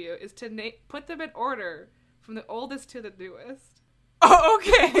challenge for you, is to put them in order from the oldest to the newest. Oh,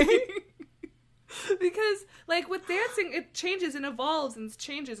 okay. Because, like, with dancing, it changes and evolves and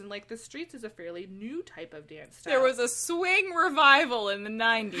changes, and, like, the streets is a fairly new type of dance style. There was a swing revival in the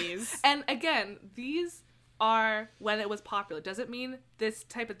 90s. And, again, these are when it was popular. Doesn't mean this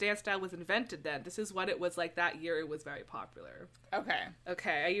type of dance style was invented then. This is what it was like that year it was very popular. Okay.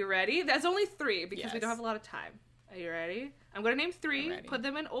 Okay, are you ready? That's only 3, because Yes. we don't have a lot of time. Are you ready? I'm going to name 3, I'm ready. put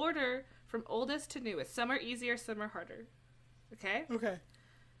them in order from oldest to newest. Some are easier, some are harder. Okay? Okay.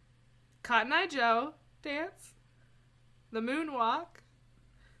 Cotton Eye Joe dance, the moonwalk,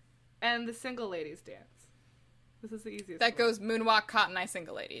 and the single ladies dance. This is the easiest That one. goes moonwalk, Cotton Eye,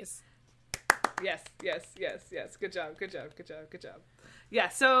 single ladies. Yes. Good job. Yeah,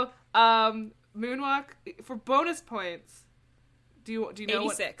 so moonwalk, for bonus points, do you know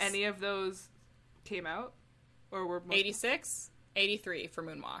what 86. any of those came out? Or were most 86, 83 for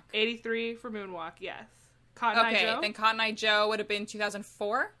moonwalk. 83 for moonwalk, yes. Cotton Eye Okay, Joe? then Cotton Eye Joe would have been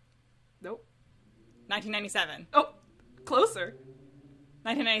 2004, Nope. 1997, Oh, closer.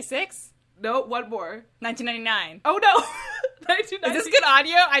 1996, No, one more. 1999. Oh no! Is this good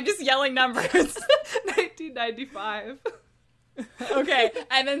audio? I'm just yelling numbers. 1995. Okay,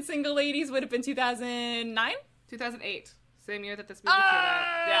 and then Single Ladies would have been 2009? 2008. Same year that this movie came out.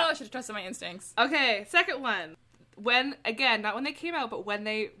 Oh, Yeah. I should have trusted my instincts. Okay, second one. When, again, not when they came out, but when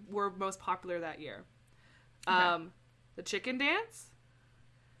they were most popular that year. Okay. The Chicken Dance,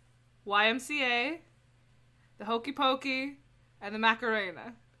 YMCA, the Hokey Pokey, and the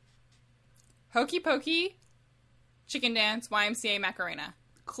Macarena. Hokey Pokey, Chicken Dance, YMCA, Macarena.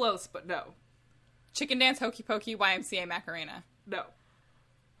 Close, but no. Chicken Dance, Hokey Pokey, YMCA, Macarena. No.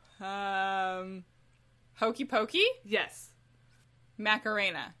 Hokey Pokey, Yes.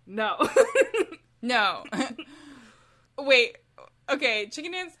 Macarena. No. No. Wait. Okay,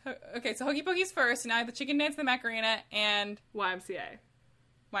 Chicken Dance. Okay, so Hokey Pokey's first, and now I have the Chicken Dance, the Macarena, and YMCA.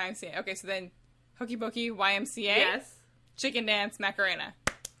 YMCA. Okay, so then Hokey Pokey, YMCA, Yes. Chicken Dance, Macarena.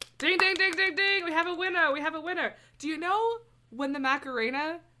 Ding, ding, ding, ding, ding. We have a winner. Do you know when the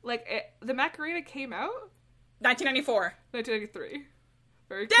Macarena, the Macarena came out? 1994. 1993.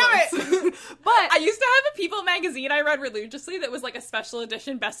 Very Damn close. it! But I used to have a People magazine I read religiously that was like a special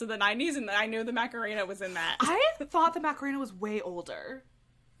edition Best of the 90s, and I knew the Macarena was in that. I thought the Macarena was way older.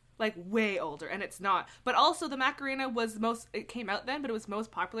 Like, way older, and it's not. But also, the Macarena it came out then, but it was most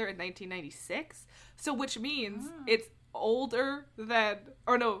popular in 1996. So, which means it's older than,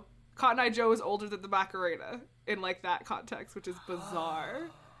 or no, Cotton Eye Joe is older than the Macarena in, like, that context, which is bizarre.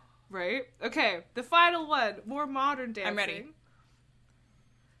 Right? Okay, the final one, more modern dancing. I'm ready.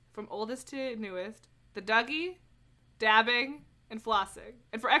 From oldest to newest, the Dougie, dabbing, and flossing.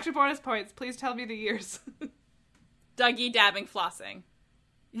 And for extra bonus points, please tell me the years. Dougie, dabbing, flossing.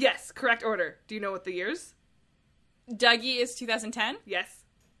 Yes, correct order. Do you know what the years? Dougie is 2010. Yes.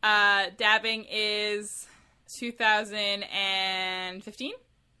 Dabbing is 2015?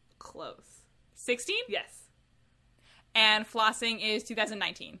 Close. 16? Yes. And flossing is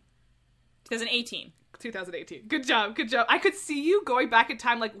 2019. 2018. 2018. Good job. I could see you going back in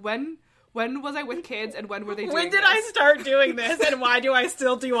time, like, when was I with kids and when were they doing When did this? I start doing this, and why do I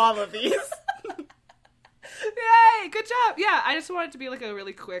still do all of these? Yay! Good job. Yeah, I just wanted it to be like a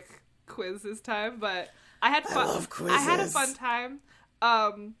really quick quiz this time, but I had fun. love quizzes. I had a fun time.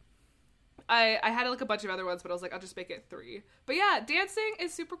 I had like a bunch of other ones, but I was like, I'll just make it 3. But yeah, dancing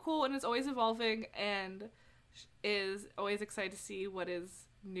is super cool and is always evolving and is always excited to see what is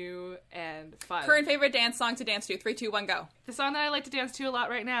new and fun. Current favorite dance song to dance to. 3, 2, 1, go. The song that I like to dance to a lot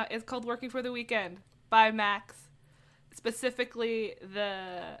right now is called Working for the Weekend by Max. Specifically,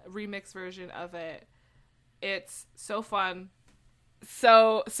 the remix version of it. It's so fun.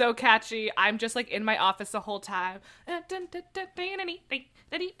 So catchy. I'm just like in my office the whole time.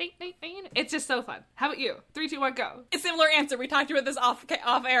 It's just so fun. How about you? 3, 2, 1, go. A similar answer. We talked about this off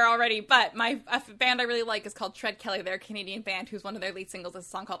air already, but a band I really like is called Tread Kelly. They're a Canadian band whose one of their lead singles is a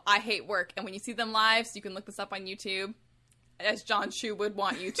song called I Hate Work. And when you see them live, so you can look this up on YouTube, as John Chu would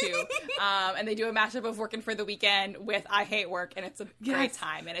want you to. And they do a mashup of Working for the Weekend with I Hate Work, and it's a great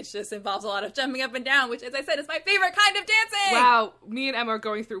time. And it just involves a lot of jumping up and down, which, as I said, is my favorite kind of dancing. Wow, me and Emma are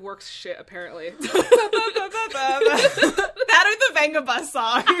going through Work's shit, apparently. That or the Venga Bus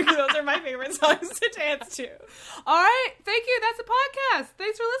song. Those are my favorite songs to dance to. All right, thank you. That's a podcast.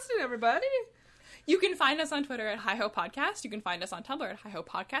 Thanks for listening, everybody. You can find us on Twitter at HiHo Podcast. You can find us on Tumblr at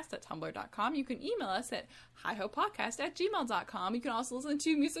HiHoPodcast@tumblr.com. You can email us at HiHoPodcast@gmail.com. You can also listen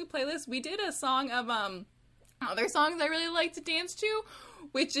to music playlists. We did a song of other songs I really like to dance to,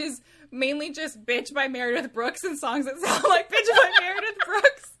 which is mainly just Bitch by Meredith Brooks and songs that sound like Bitch by Meredith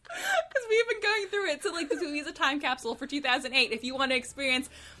Brooks. Because we've been going through it. So, like, this movie is a time capsule for 2008. If you want to experience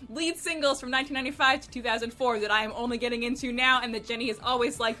lead singles from 1995 to 2004 that I am only getting into now and that Jenny has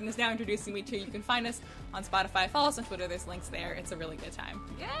always liked and is now introducing me to, you can find us on Spotify. Follow us on Twitter. There's links there. It's a really good time.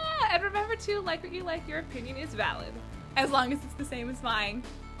 Yeah, and remember to like what you like. Your opinion is valid. As long as it's the same as mine.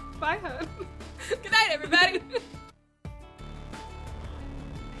 Bye, hun. Good night, everybody.